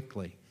and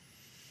quickly.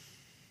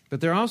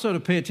 But they're also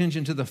to pay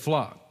attention to the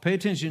flock. Pay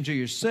attention to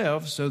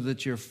yourself so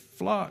that your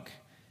flock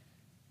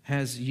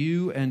has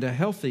you and a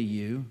healthy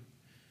you.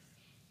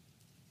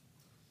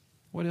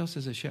 What else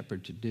is a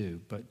shepherd to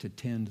do but to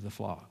tend the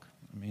flock?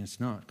 I mean, it's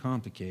not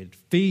complicated.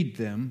 Feed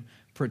them,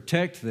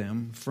 protect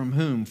them from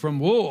whom? From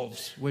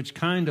wolves. Which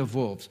kind of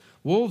wolves?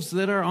 Wolves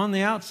that are on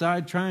the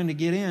outside trying to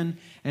get in,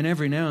 and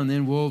every now and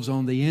then wolves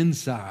on the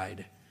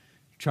inside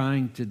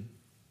trying to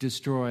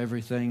destroy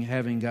everything,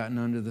 having gotten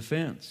under the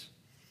fence.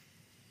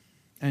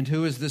 And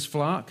who is this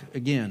flock?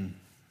 Again,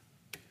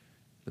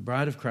 the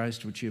bride of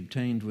Christ, which he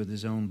obtained with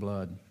his own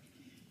blood.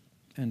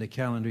 And a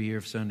calendar year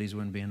of Sundays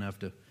wouldn't be enough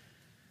to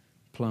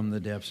plumb the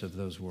depths of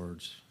those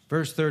words.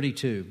 Verse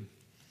 32.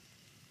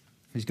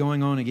 He's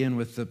going on again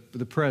with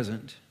the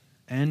present.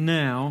 And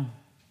now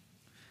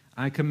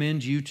I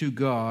commend you to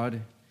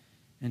God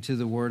and to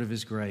the word of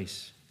his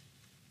grace.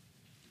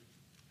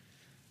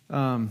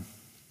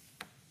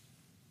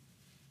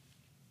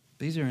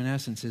 These are in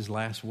essence his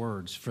last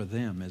words for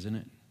them, isn't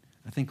it?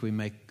 I think we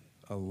make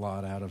a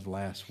lot out of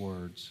last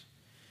words.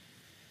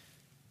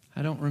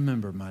 I don't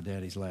remember my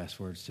daddy's last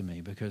words to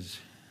me because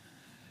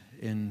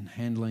in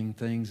handling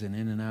things and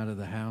in and out of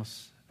the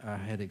house, I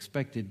had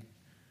expected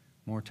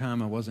more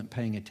time. I wasn't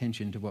paying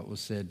attention to what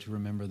was said to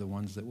remember the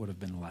ones that would have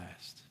been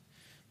last.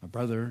 My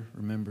brother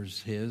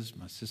remembers his.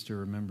 My sister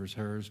remembers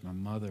hers. My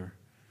mother.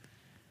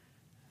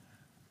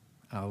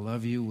 I'll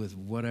love you with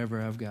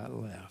whatever I've got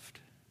left.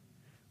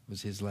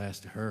 was his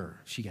last to her.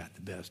 She got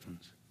the best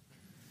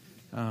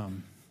ones.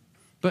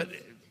 But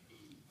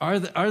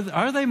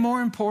are they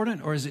more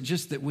important, or is it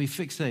just that we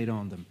fixate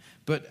on them?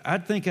 But I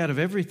think out of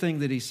everything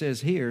that he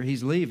says here,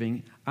 he's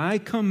leaving, I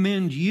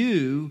commend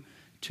you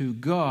to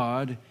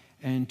God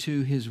and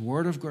to his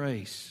word of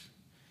grace.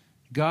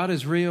 God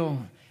is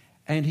real,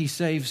 and he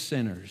saves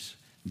sinners.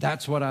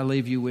 That's what I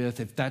leave you with.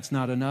 If that's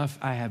not enough,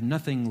 I have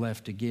nothing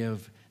left to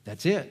give.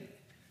 That's it.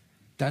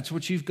 That's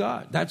what you've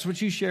got. That's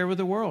what you share with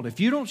the world. If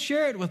you don't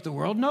share it with the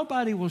world,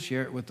 nobody will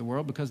share it with the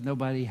world, because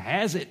nobody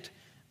has it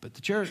but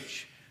the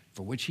church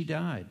for which he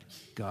died.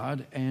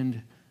 God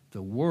and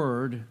the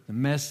word, the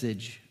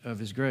message of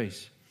his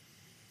grace.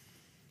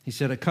 He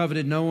said, I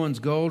coveted no one's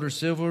gold or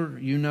silver.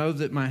 You know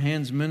that my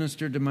hands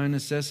ministered to my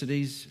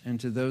necessities and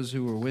to those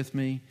who were with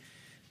me.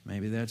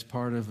 Maybe that's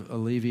part of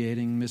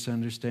alleviating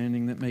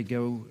misunderstanding that may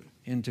go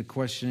into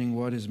questioning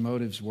what his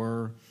motives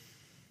were.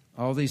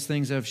 All these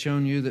things I've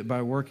shown you, that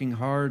by working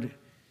hard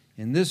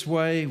in this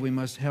way, we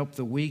must help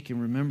the weak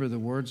and remember the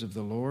words of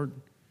the Lord.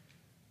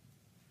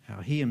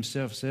 How he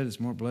himself said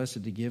it's more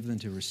blessed to give than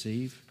to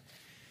receive.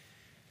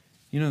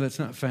 You know, that's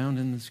not found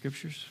in the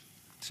scriptures,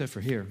 except for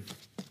here.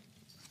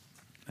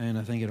 And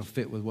I think it'll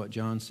fit with what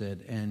John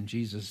said. And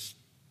Jesus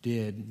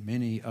did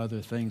many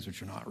other things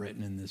which are not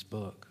written in this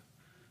book.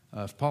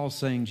 If Paul's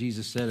saying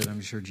Jesus said it,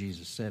 I'm sure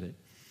Jesus said it.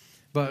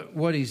 But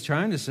what he's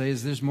trying to say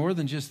is there's more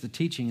than just the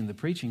teaching and the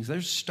preachings.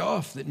 There's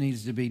stuff that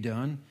needs to be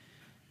done.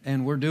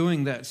 And we're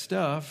doing that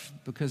stuff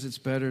because it's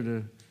better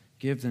to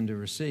give than to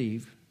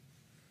receive.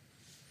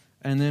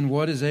 And then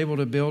what is able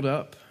to build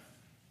up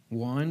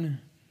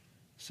one,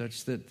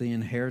 such that the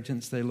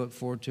inheritance they look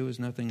forward to is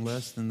nothing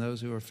less than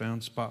those who are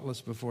found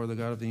spotless before the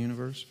God of the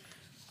universe.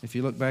 If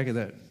you look back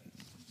at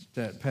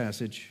that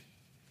passage,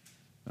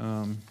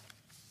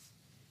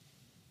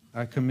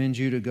 I commend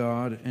you to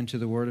God and to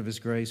the word of his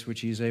grace,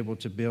 which he is able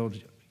to build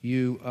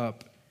you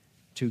up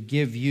to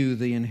give you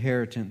the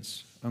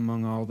inheritance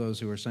among all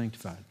those who are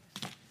sanctified.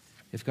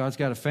 If God's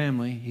got a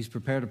family he's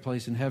prepared a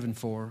place in heaven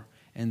for,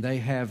 and they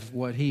have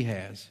what he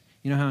has.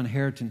 You know how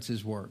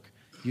inheritances work.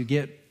 You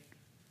get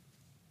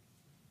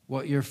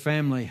what your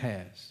family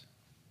has.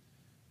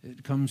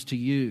 It comes to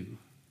you.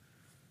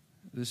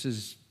 This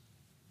is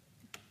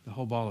the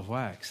whole ball of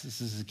wax.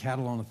 This is a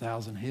cattle on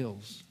 1,000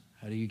 hills.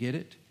 How do you get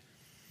it?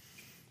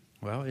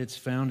 Well, it's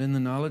found in the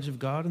knowledge of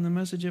God and the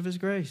message of his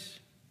grace.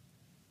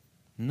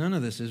 None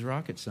of this is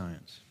rocket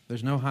science.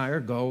 There's no higher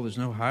goal. There's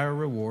no higher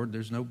reward.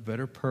 There's no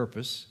better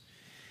purpose.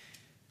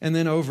 And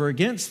then over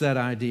against that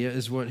idea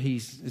is what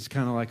it's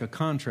kind of like a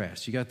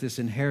contrast. You got this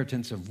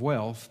inheritance of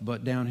wealth,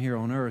 but down here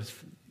on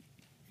earth,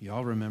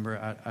 y'all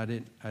remember, I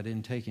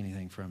didn't take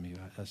anything from you.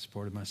 I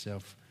supported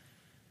myself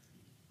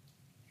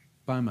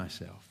by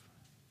myself.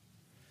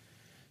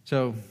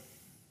 So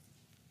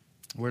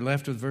we're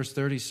left with verse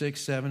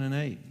 36, 7, and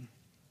 8.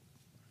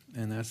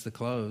 And that's the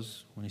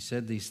close. When he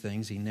said these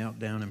things, he knelt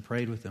down and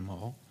prayed with them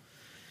all.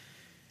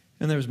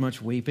 And there was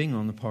much weeping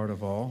on the part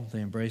of all.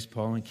 They embraced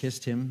Paul and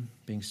kissed him,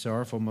 being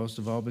sorrowful most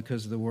of all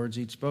because of the words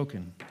he'd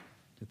spoken,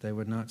 that they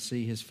would not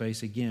see his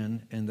face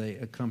again, and they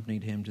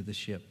accompanied him to the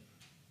ship.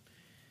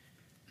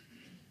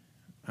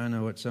 I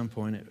know at some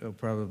point it'll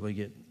probably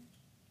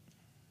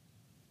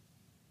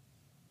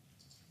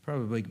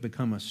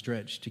become a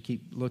stretch to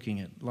keep looking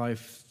at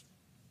life,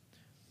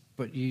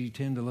 but you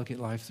tend to look at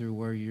life through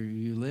where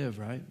you live,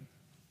 right?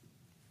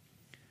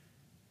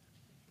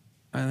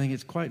 I think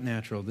it's quite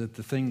natural that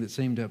the thing that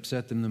seemed to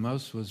upset them the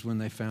most was when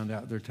they found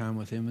out their time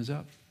with him is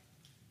up.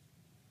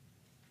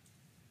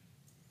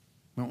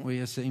 Don't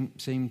we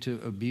seem to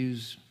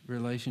abuse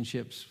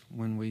relationships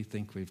when we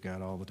think we've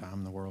got all the time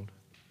in the world?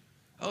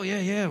 Oh,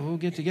 yeah, we'll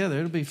get together.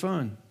 It'll be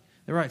fun.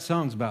 They write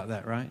songs about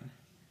that, right?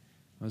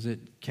 Was it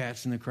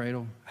Cats in the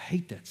Cradle? I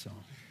hate that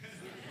song.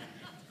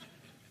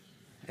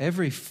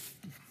 Every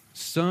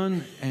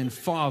son and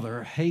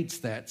father hates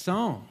that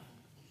song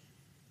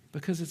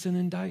because it's an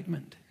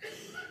indictment.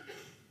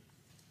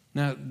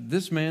 Now,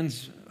 this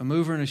man's a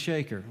mover and a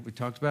shaker. We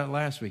talked about it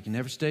last week. He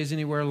never stays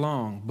anywhere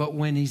long. But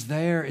when he's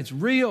there, it's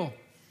real.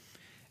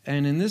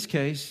 And in this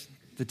case,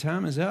 the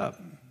time is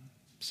up.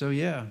 So,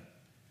 yeah,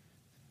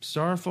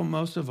 sorrowful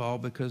most of all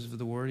because of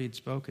the word he'd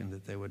spoken,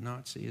 that they would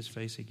not see his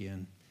face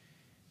again.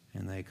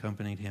 And they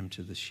accompanied him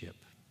to the ship.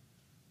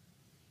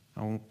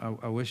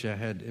 I wish I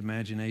had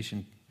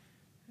imagination,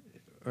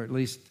 or at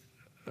least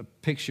a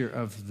picture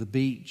of the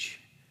beach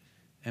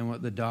and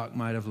what the dock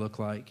might have looked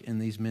like, and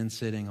these men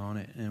sitting on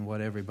it, and what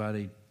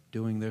everybody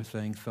doing their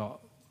thing thought,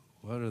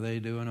 what are they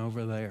doing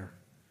over there?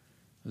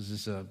 Was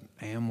this a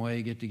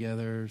Amway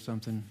get-together or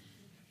something?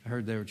 I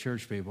heard they were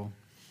church people.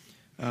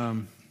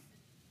 But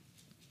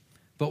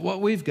what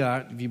we've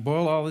got, if you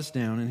boil all this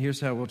down, and here's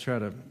how we'll try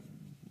to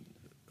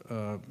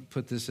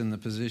put this in the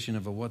position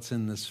of a what's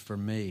in this for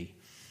me.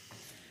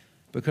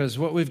 Because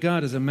what we've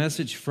got is a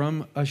message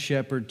from a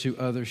shepherd to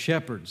other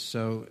shepherds.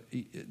 So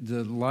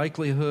the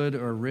likelihood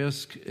or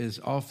risk is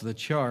off the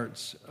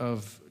charts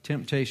of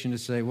temptation to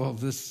say, well,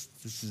 this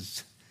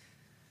is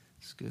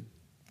a good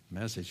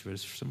message, but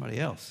it's for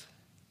somebody else.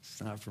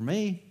 It's not for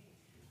me.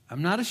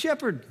 I'm not a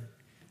shepherd.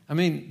 I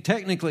mean,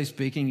 technically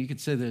speaking, you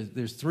could say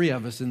there's three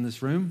of us in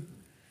this room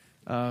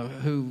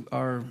who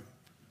are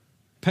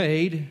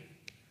paid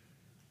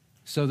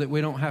so that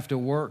we don't have to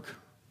work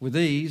with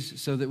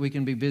ease, so that we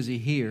can be busy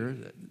here.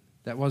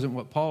 That wasn't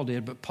what Paul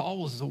did, but Paul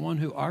was the one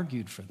who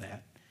argued for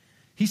that.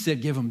 He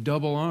said, give them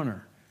double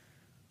honor.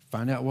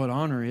 Find out what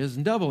honor is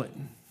and double it.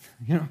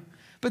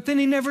 But then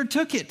he never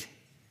took it.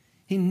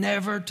 He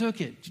never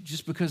took it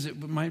just because it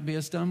might be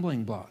a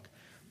stumbling block.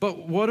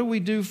 But what do we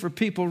do for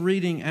people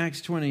reading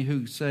Acts 20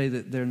 who say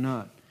that they're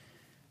not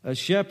a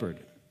shepherd?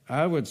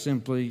 I would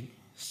simply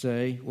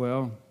say,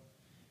 well,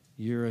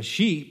 you're a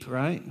sheep,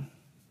 right?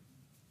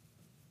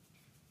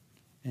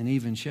 And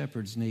even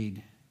shepherds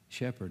need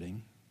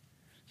shepherding.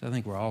 So I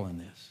think we're all in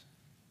this.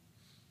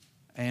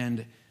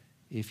 And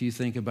if you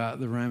think about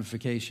the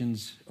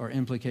ramifications or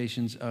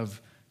implications of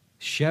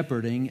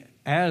shepherding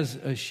as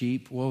a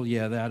sheep, well,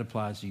 yeah, that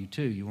applies to you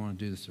too. You want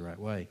to do this the right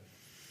way.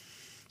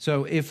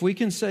 So if we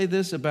can say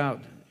this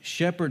about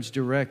shepherds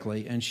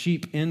directly and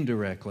sheep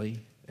indirectly,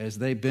 as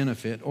they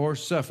benefit or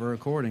suffer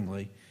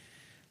accordingly,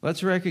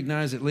 let's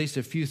recognize at least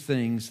a few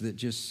things that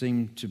just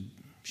seem to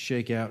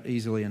shake out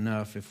easily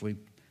enough if we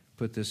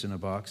put this in a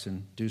box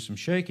and do some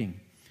shaking.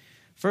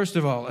 First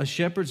of all, a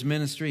shepherd's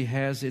ministry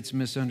has its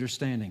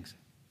misunderstandings.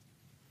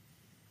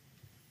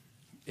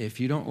 If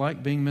you don't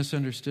like being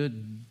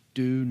misunderstood,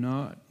 do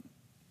not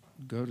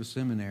go to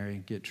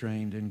seminary, get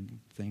trained, and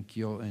think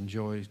you'll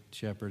enjoy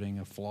shepherding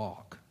a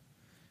flock.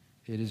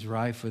 It is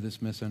rife with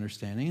this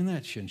misunderstanding, and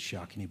that shouldn't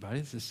shock anybody.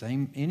 It's the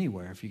same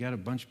anywhere. If you got a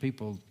bunch of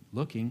people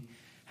looking,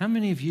 how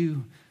many of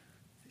you,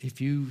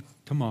 if you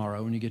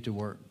tomorrow when you get to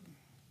work,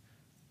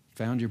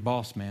 found your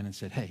boss man and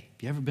said, hey,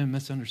 have you ever been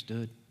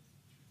misunderstood?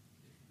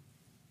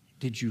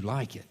 Did you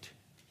like it?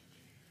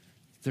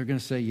 They're going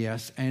to say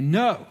yes and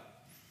no.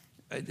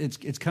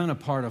 It's kind of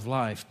part of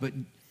life, but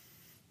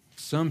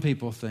some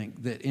people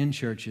think that in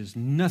churches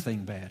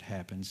nothing bad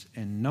happens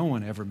and no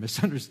one ever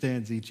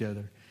misunderstands each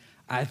other.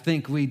 I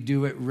think we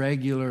do it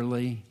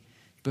regularly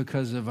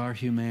because of our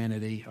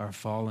humanity, our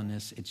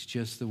fallenness. It's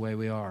just the way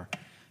we are.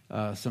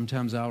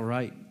 Sometimes I'll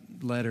write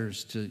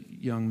letters to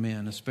young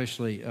men,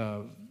 especially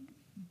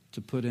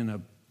to put in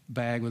a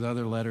bag with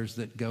other letters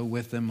that go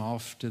with them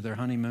off to their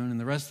honeymoon and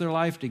the rest of their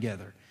life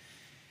together.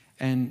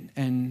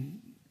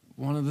 And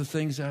one of the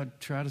things I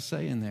try to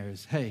say in there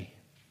is, hey,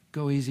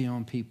 go easy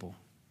on people,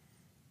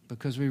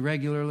 because we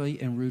regularly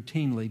and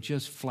routinely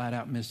just flat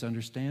out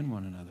misunderstand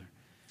one another.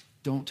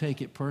 Don't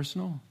take it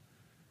personal.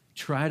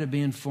 Try to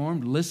be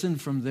informed. Listen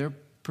from their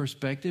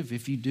perspective.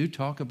 If you do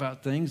talk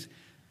about things,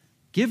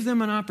 give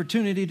them an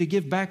opportunity to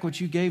give back what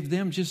you gave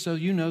them, just so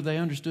you know they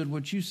understood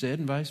what you said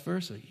and vice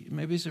versa. You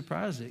may be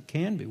surprised it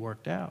can be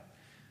worked out.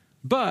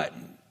 But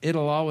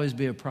it'll always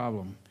be a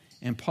problem.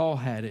 And Paul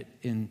had it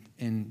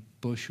in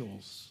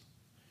bushels.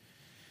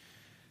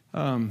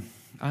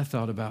 I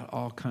thought about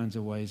all kinds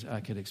of ways I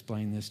could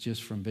explain this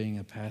just from being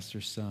a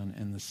pastor's son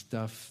and the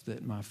stuff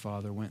that my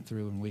father went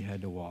through and we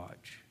had to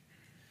watch.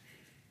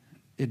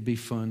 It'd be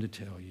fun to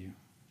tell you.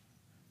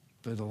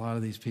 But a lot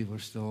of these people are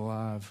still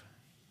alive.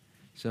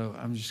 So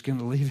I'm just going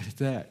to leave it at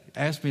that.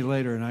 Ask me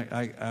later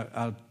and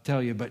I'll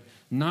tell you, but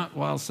not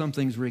while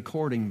something's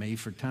recording me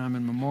for time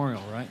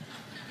immemorial, right?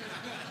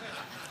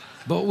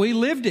 But we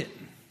lived it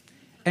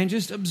and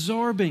just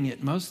absorbing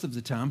it most of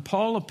the time.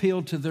 Paul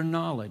appealed to their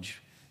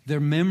knowledge, their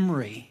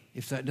memory.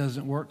 If that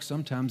doesn't work,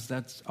 sometimes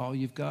that's all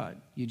you've got.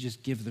 You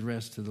just give the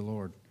rest to the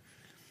Lord.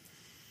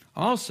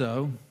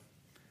 Also,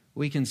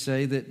 we can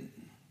say that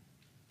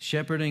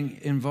shepherding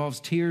involves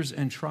tears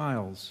and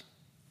trials.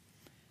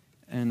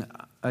 And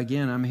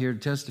again, I'm here to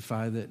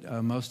testify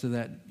that most of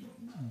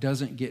that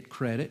doesn't get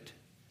credit.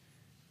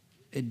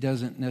 It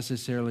doesn't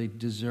necessarily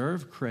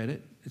deserve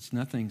credit. It's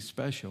nothing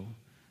special.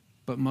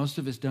 But most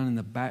of it's done in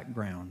the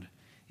background.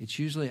 It's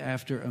usually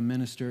after a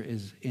minister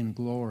is in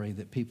glory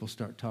that people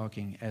start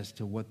talking as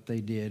to what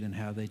they did and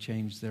how they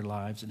changed their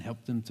lives and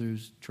helped them through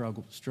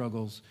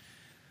struggles.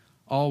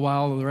 All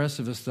while the rest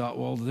of us thought,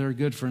 well, they're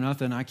good for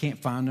nothing. I can't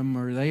find them,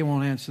 or they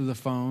won't answer the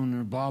phone,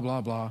 or blah,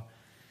 blah, blah.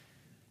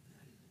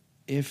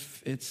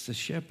 If it's a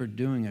shepherd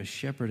doing a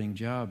shepherding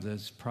job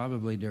that's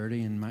probably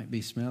dirty and might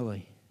be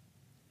smelly,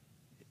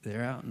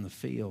 they're out in the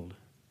field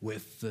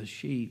with the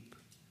sheep.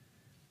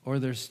 Or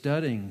they're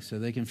studying so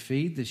they can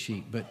feed the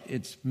sheep. But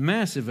it's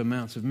massive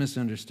amounts of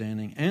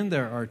misunderstanding, and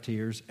there are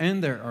tears,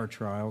 and there are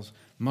trials,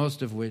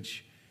 most of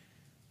which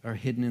are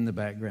hidden in the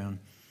background.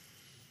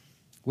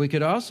 We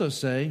could also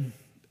say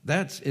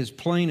that's as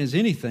plain as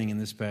anything in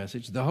this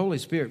passage. The Holy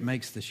Spirit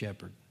makes the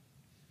shepherd.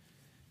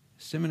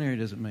 Seminary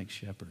doesn't make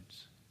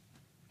shepherds.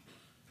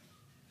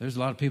 There's a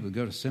lot of people who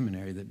go to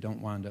seminary that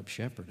don't wind up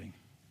shepherding.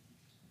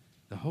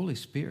 The Holy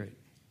Spirit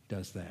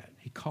does that.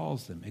 He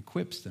calls them,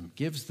 equips them,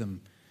 gives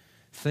them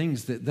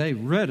things that they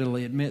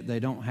readily admit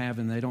they don't have,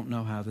 and they don't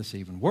know how this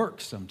even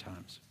works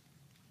sometimes.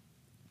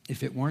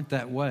 If it weren't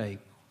that way,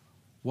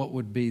 what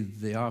would be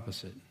the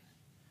opposite?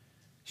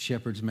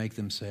 Shepherds make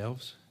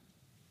themselves.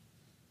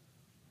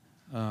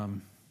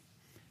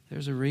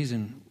 There's a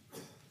reason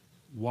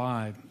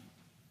why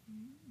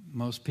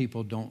most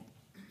people don't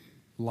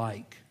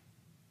like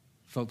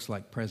folks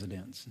like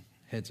presidents and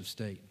heads of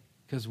state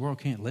because the world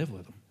can't live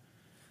with them.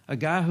 A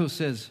guy who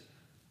says,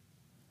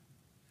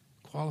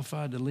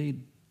 qualified to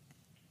lead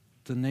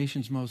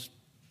the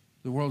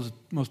world's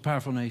most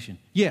powerful nation.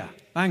 Yeah,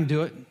 I can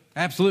do it.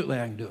 Absolutely,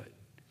 I can do it.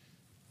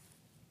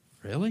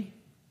 Really?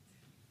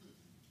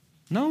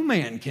 No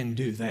man can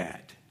do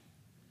that.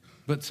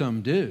 But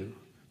some do.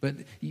 But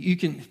you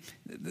can,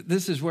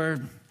 this is where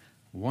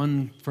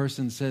one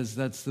person says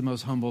that's the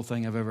most humble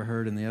thing I've ever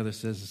heard, and the other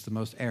says it's the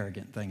most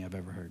arrogant thing I've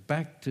ever heard.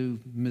 Back to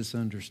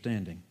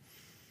misunderstanding.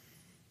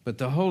 But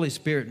the Holy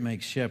Spirit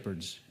makes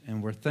shepherds,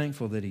 and we're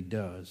thankful that He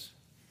does.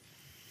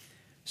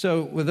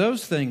 So with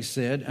those things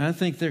said, I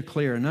think they're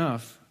clear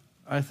enough.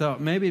 I thought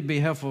maybe it'd be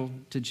helpful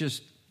to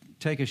just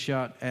take a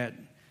shot at,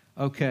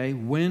 okay,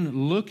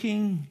 when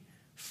looking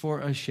for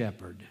a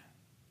shepherd,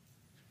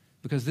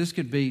 because this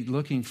could be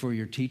looking for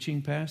your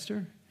teaching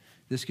pastor,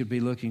 this could be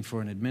looking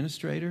for an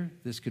administrator,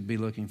 this could be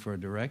looking for a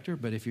director,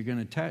 but if you're going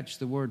to attach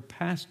the word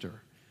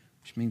pastor,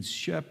 which means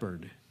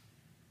shepherd,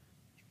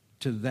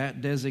 to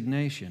that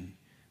designation,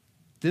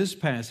 this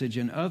passage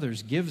and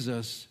others gives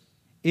us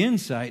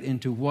insight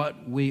into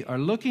what we are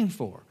looking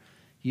for.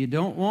 You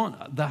don't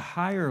want the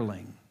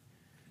hireling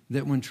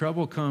that when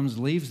trouble comes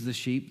leaves the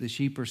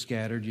sheep are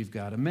scattered, you've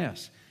got a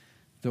mess.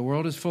 The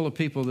world is full of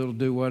people that will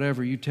do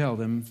whatever you tell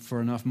them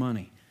for enough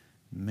money.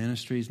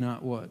 Ministry is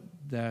not what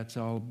that's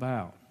all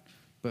about.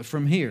 But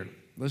from here,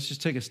 let's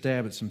just take a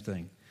stab at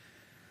something.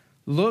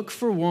 Look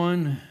for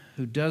one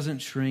who doesn't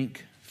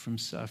shrink from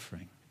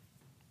suffering.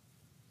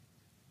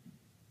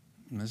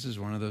 And this is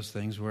one of those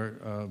things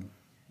where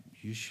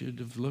you should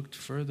have looked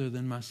further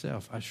than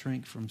myself. I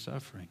shrink from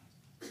suffering.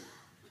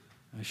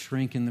 I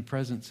shrink in the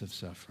presence of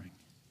suffering.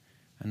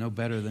 I know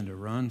better than to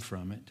run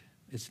from it.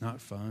 It's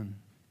not fun.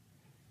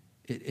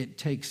 It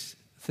takes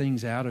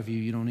things out of you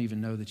you don't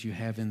even know that you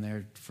have in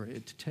there for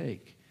it to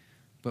take.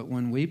 But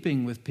when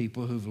weeping with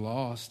people who've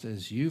lost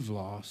as you've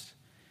lost,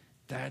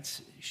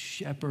 that's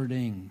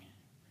shepherding.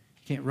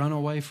 You can't run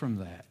away from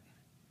that.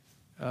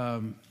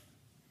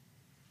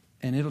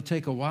 And it'll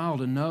take a while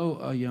to know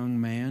a young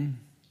man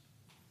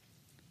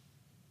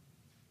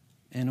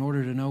in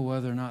order to know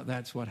whether or not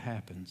that's what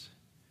happens.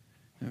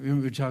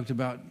 Remember we talked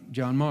about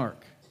John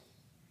Mark.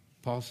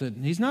 Paul said,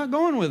 he's not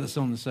going with us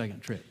on the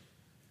second trip.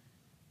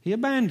 He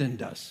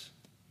abandoned us.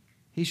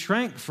 He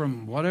shrank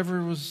from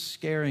whatever was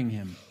scaring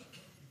him.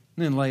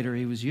 And then later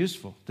he was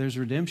useful. There's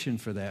redemption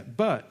for that.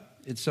 But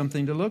it's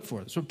something to look for.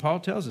 That's what Paul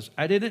tells us.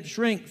 I didn't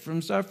shrink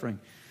from suffering.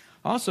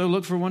 Also,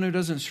 look for one who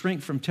doesn't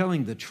shrink from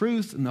telling the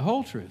truth and the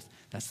whole truth.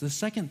 That's the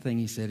second thing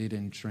he said he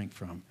didn't shrink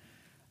from.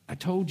 I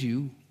told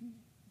you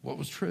what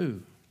was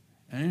true.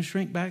 I didn't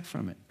shrink back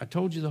from it. I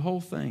told you the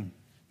whole thing.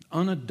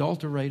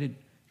 Unadulterated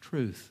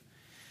truth.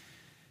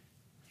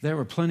 There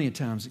were plenty of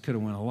times it could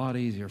have went a lot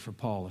easier for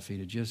Paul if he'd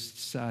have just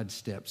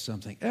sidestepped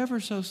something ever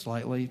so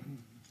slightly.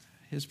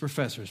 His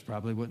professors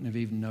probably wouldn't have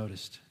even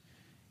noticed.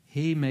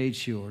 He made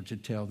sure to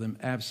tell them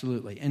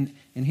absolutely. And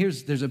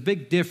there's a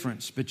big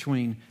difference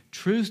between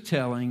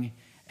truth-telling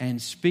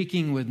and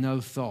speaking with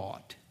no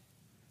thought.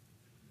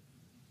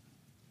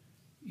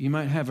 You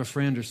might have a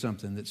friend or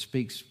something that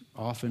speaks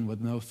often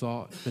with no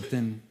thought, but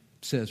then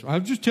says, well,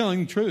 I'm just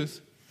telling the truth.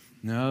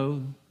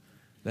 No,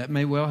 that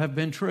may well have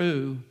been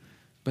true,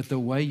 but the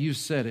way you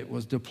said it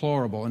was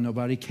deplorable, and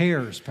nobody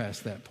cares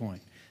past that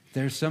point.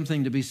 There's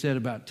something to be said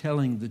about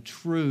telling the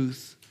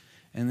truth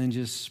and then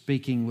just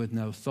speaking with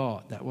no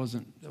thought. That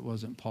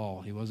wasn't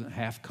Paul. He wasn't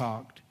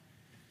half-cocked.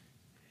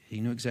 He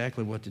knew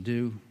exactly what to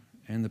do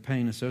and the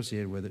pain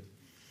associated with it.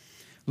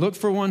 Look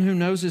for one who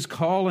knows his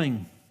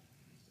calling.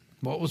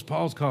 What was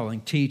Paul's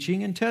calling?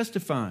 Teaching and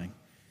testifying.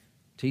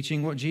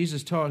 Teaching what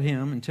Jesus taught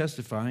him and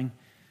testifying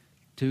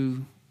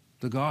to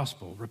the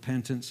gospel,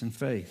 repentance and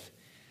faith.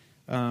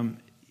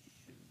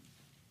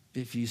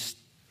 If you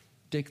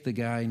stick the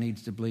guy, he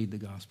needs to bleed the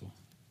gospel.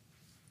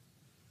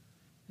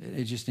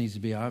 It just needs to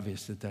be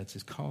obvious that that's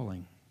his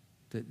calling.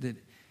 That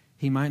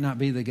he might not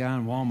be the guy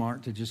in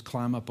Walmart to just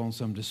climb up on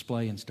some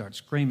display and start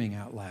screaming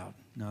out loud.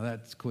 Now,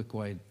 that's a quick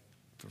way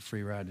for a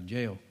free ride to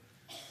jail.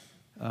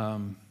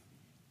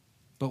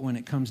 But when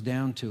it comes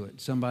down to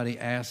it, somebody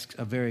asks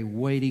a very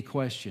weighty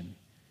question.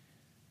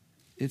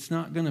 It's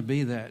not going to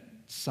be that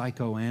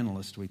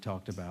psychoanalyst we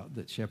talked about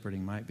that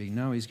shepherding might be.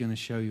 No, he's going to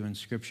show you in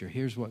Scripture.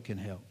 Here's what can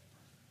help.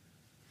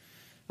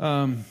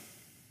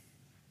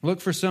 Look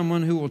for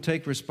someone who will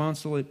take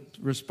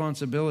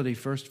responsibility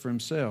first for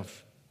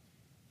himself.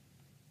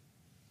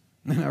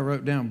 Then I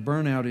wrote down,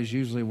 burnout is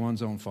usually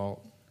one's own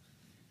fault.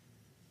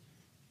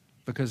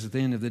 Because at the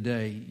end of the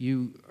day,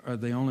 you are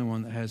the only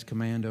one that has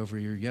command over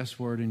your yes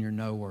word and your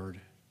no word.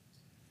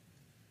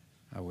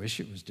 I wish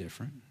it was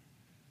different.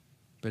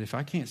 But if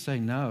I can't say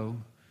no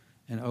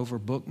and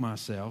overbook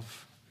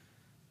myself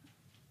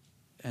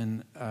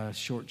and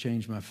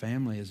shortchange my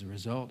family as a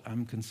result,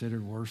 I'm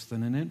considered worse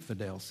than an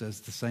infidel, says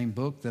the same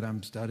book that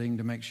I'm studying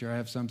to make sure I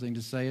have something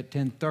to say at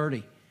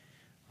 10:30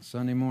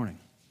 Sunday morning.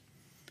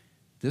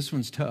 This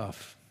one's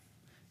tough.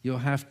 You'll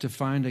have to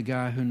find a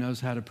guy who knows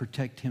how to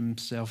protect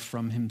himself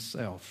from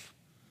himself.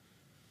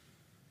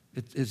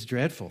 It's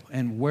dreadful.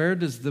 And where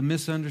does the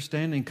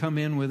misunderstanding come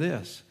in with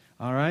this?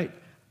 All right?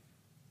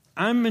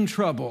 I'm in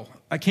trouble.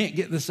 I can't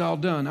get this all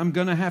done. I'm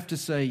going to have to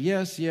say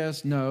yes,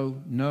 yes,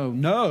 no, no,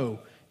 no,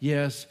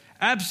 yes,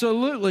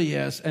 absolutely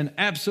yes, and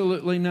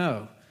absolutely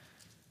no.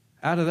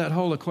 Out of that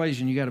whole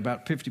equation, you got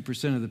about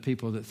 50% of the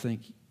people that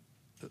think,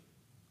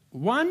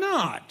 why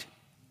not?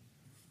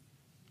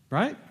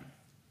 Right?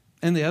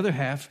 And the other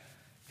half,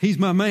 he's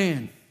my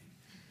man.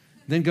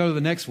 Then go to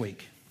the next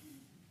week.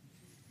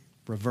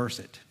 Reverse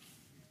it.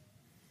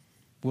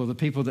 Will the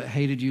people that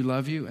hated you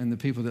love you and the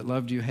people that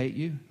loved you hate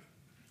you?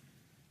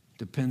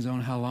 Depends on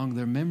how long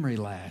their memory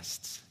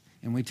lasts.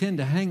 And we tend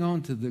to hang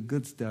on to the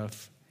good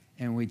stuff,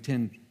 and we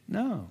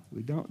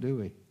don't, do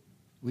we?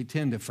 We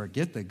tend to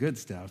forget the good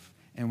stuff,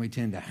 and we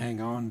tend to hang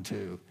on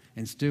to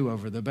and stew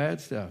over the bad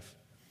stuff.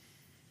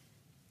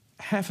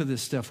 Half of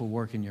this stuff will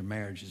work in your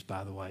marriages,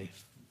 by the way,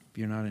 if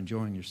you're not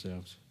enjoying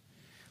yourselves.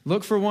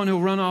 Look for one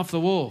who'll run off the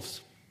wolves.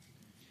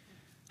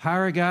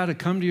 Hire a guy to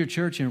come to your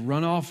church and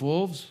run off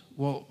wolves.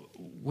 Well,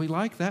 we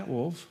like that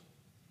wolf.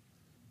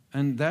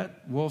 And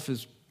that wolf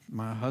is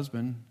my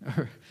husband.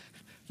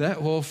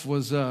 That wolf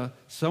was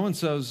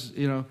so-and-so's,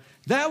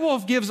 That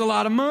wolf gives a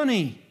lot of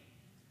money.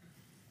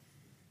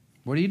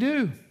 What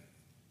do?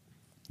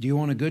 Do you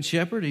want a good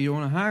shepherd or do you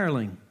want a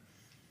hireling?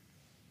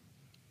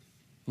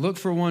 Look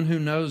for one who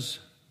knows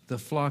the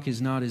flock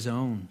is not his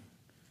own.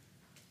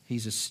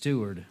 He's a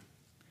steward.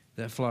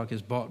 That flock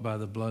is bought by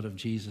the blood of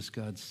Jesus,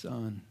 God's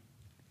Son.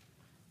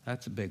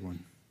 That's a big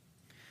one.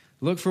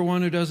 Look for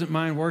one who doesn't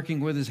mind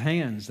working with his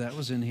hands. That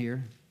was in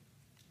here.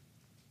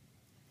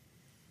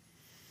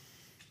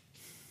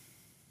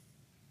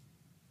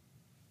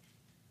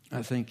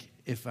 I think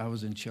if I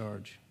was in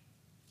charge,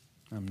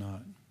 I'm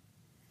not,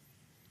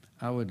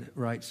 I would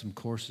write some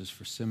courses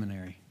for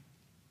seminary.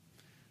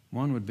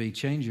 One would be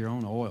change your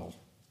own oil.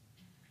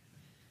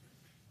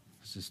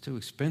 Because it's too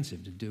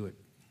expensive to do it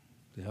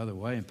the other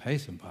way and pay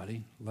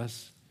somebody.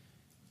 Unless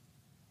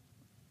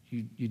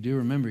you do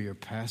remember your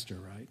pastor,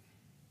 right?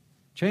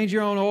 Change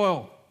your own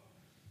oil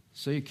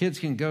so your kids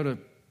can go to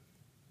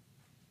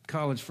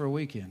college for a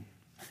weekend.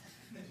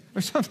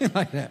 Or something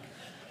like that.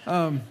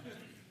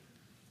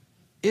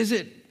 Is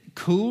it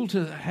cool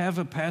to have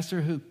a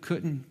pastor who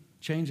couldn't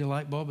change a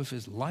light bulb if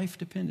his life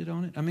depended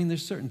on it? I mean,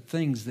 there's certain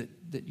things that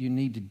you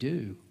need to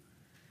do.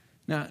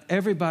 Now,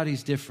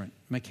 everybody's different.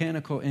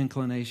 Mechanical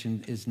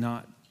inclination is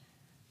not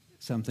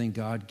something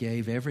God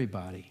gave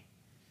everybody.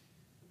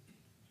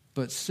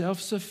 But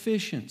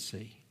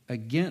self-sufficiency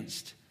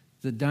against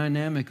the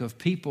dynamic of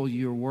people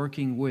you're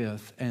working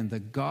with and the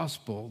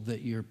gospel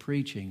that you're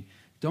preaching,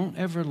 don't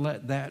ever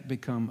let that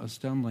become a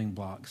stumbling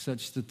block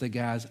such that the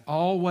guy's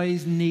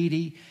always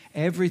needy,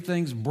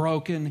 everything's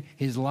broken,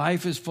 his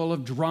life is full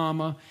of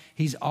drama,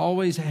 he's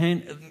always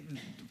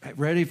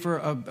ready for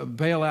a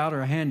bailout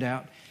or a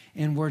handout.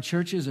 And where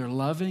churches are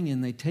loving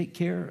and they take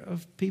care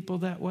of people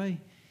that way,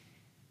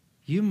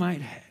 you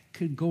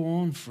could go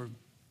on for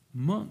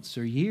months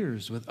or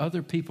years with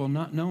other people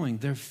not knowing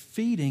they're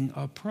feeding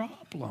a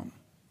problem.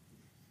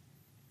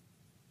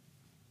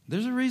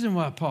 There's a reason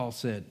why Paul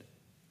said,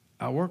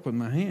 I work with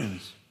my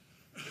hands.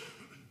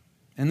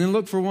 And then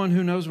look for one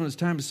who knows when it's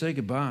time to say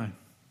goodbye.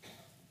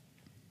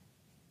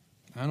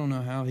 I don't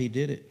know how he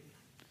did it.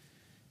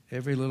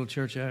 Every little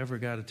church I ever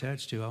got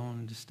attached to, I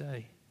wanted to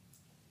stay.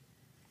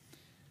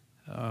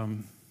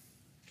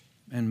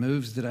 And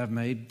moves that I've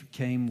made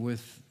came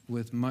with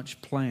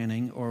much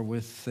planning or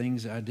with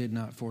things I did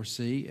not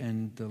foresee,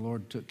 and the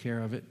Lord took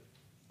care of it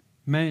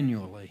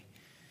manually.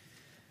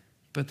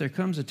 But there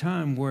comes a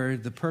time where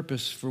the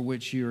purpose for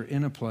which you're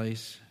in a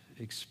place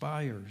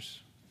expires.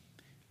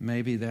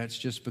 Maybe that's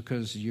just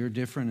because you're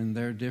different and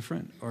they're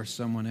different, or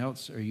someone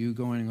else, or you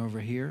going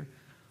over here,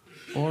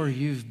 or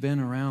you've been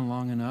around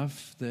long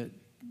enough that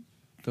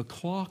the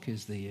clock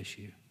is the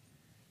issue.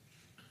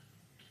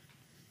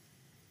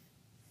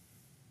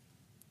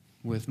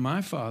 With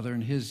my father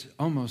and his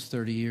almost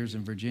 30 years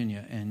in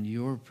Virginia and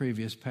your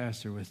previous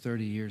pastor with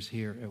 30 years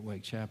here at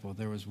Wake Chapel,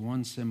 there was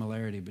one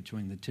similarity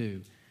between the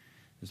two.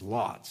 There's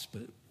lots,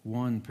 but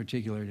one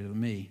particularly to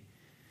me.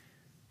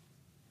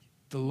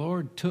 The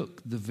Lord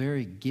took the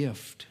very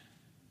gift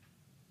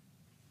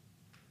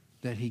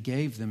that he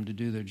gave them to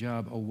do their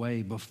job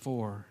away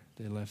before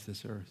they left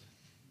this earth.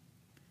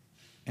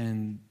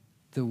 And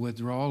the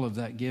withdrawal of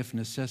that gift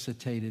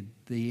necessitated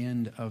the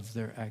end of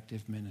their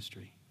active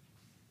ministry.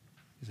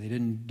 Because they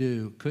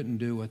couldn't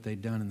do what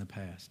they'd done in the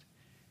past.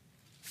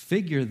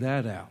 Figure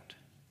that out.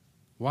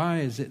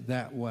 Why is it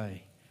that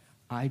way?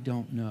 I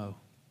don't know.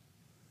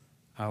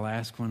 I'll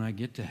ask when I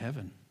get to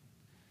heaven.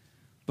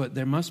 But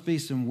there must be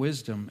some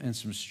wisdom and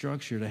some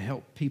structure to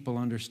help people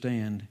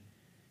understand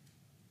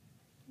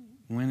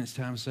when it's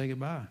time to say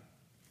goodbye.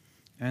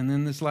 And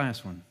then this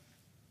last one.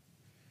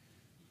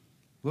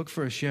 Look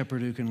for a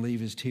shepherd who can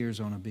leave his tears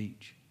on a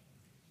beach.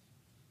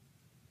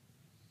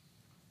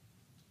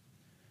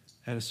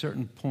 At a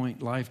certain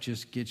point, life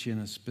just gets you in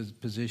a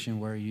position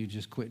where you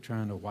just quit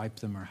trying to wipe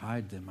them or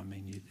hide them. I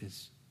mean,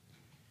 it's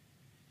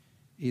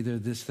either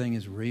this thing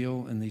is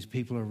real and these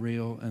people are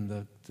real and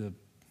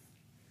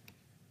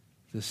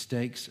the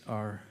stakes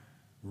are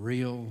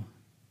real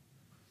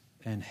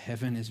and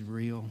heaven is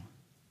real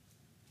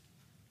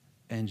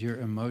and your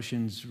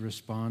emotions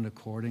respond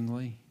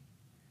accordingly,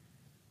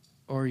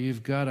 or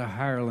you've got a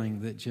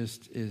hireling that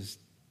just is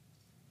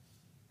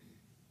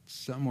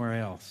somewhere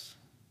else,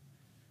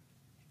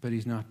 but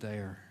he's not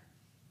there.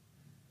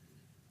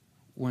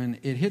 When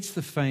it hits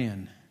the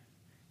fan,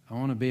 I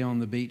want to be on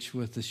the beach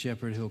with the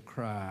shepherd who'll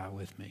cry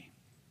with me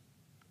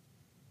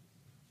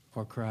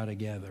or cry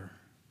together.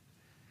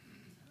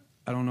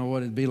 I don't know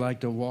what it'd be like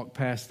to walk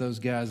past those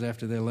guys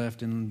after they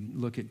left and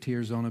look at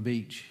tears on a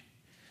beach.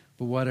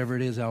 But whatever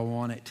it is, I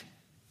want it.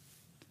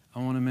 I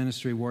want a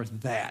ministry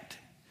worth that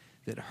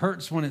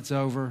hurts when it's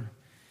over,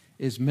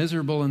 is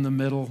miserable in the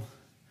middle,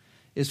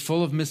 is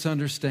full of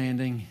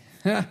misunderstanding,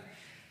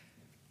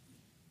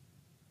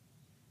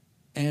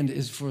 and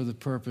is for the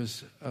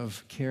purpose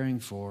of caring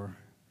for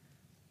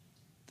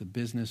the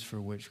business for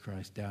which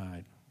Christ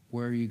died.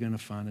 Where are you going to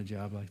find a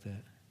job like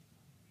that?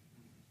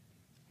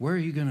 Where are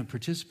you going to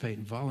participate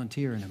and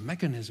volunteer in a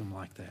mechanism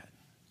like that?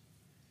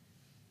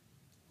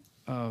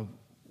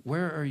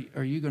 Where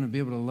are you going to be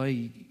able to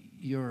lay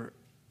your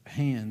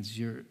hands,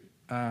 your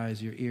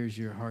eyes, your ears,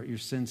 your heart, your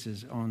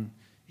senses on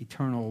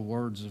eternal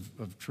words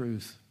of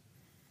truth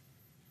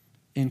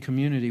in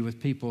community with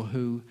people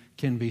who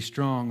can be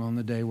strong on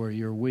the day where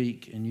you're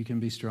weak, and you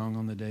can be strong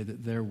on the day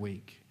that they're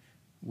weak,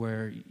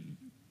 where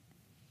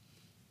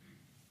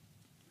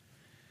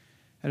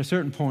at a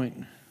certain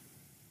point,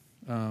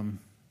 the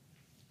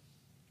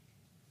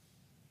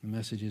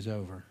message is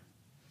over.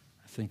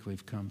 I think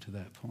we've come to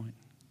that point.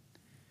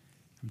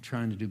 I'm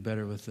trying to do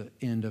better with the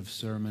end of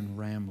sermon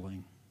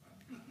rambling.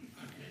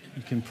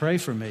 You can pray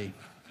for me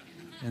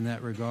in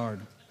that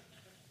regard.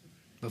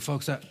 But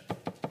folks,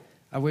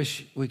 I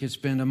wish we could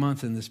spend a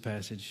month in this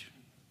passage,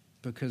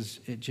 because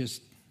it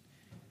just,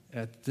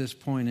 at this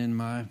point in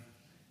my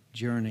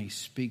journey,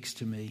 speaks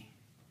to me.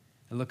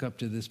 I look up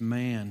to this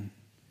man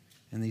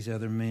and these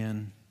other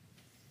men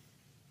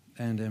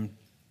and am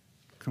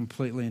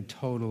completely and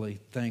totally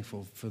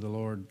thankful for the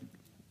Lord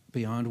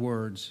beyond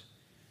words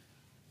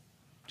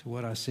to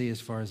what I see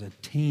as far as a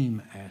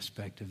team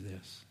aspect of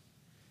this.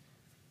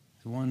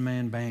 The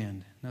one-man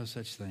band, no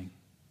such thing.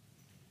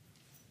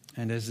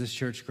 And as this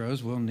church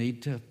grows, we'll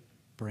need to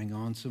bring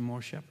on some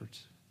more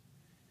shepherds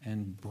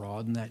and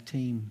broaden that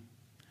team.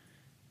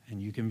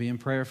 And you can be in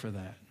prayer for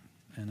that.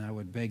 And I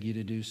would beg you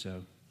to do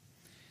so.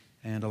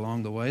 And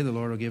along the way, the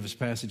Lord will give us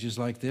passages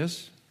like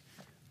this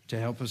to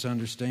help us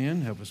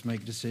understand, help us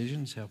make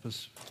decisions, help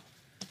us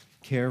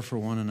care for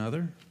one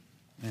another,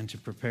 and to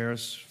prepare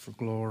us for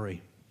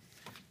glory.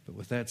 But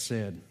with that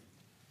said,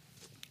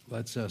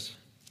 let's us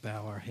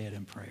bow our head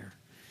in prayer.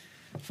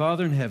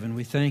 Father in heaven,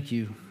 we thank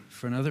you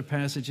for another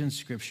passage in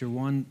Scripture,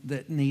 one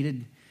that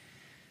needed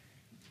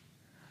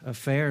a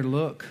fair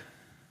look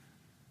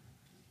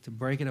to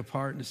break it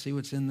apart and to see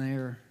what's in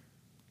there.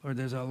 Lord,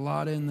 there's a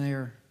lot in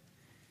there.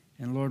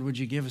 And Lord, would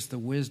you give us the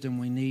wisdom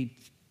we need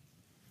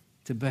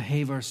to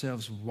behave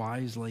ourselves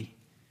wisely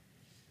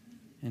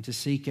and to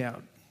seek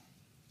out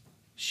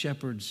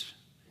shepherds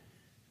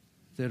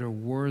that are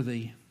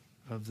worthy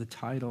of the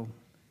title,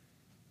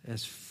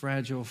 as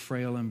fragile,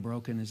 frail, and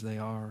broken as they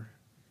are,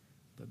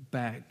 but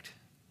backed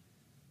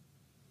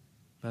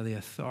by the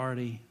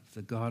authority of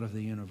the God of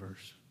the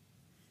universe.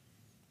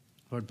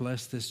 Lord,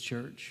 bless this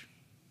church.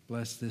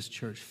 Bless this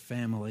church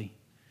family.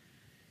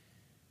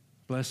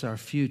 Bless our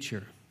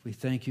future. We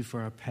thank you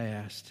for our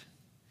past.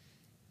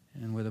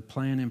 And with a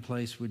plan in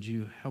place, would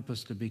you help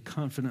us to be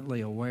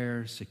confidently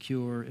aware,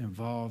 secure,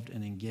 involved,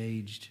 and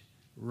engaged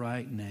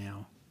right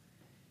now.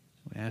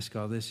 We ask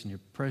all this in your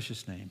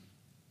precious name.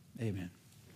 Amen.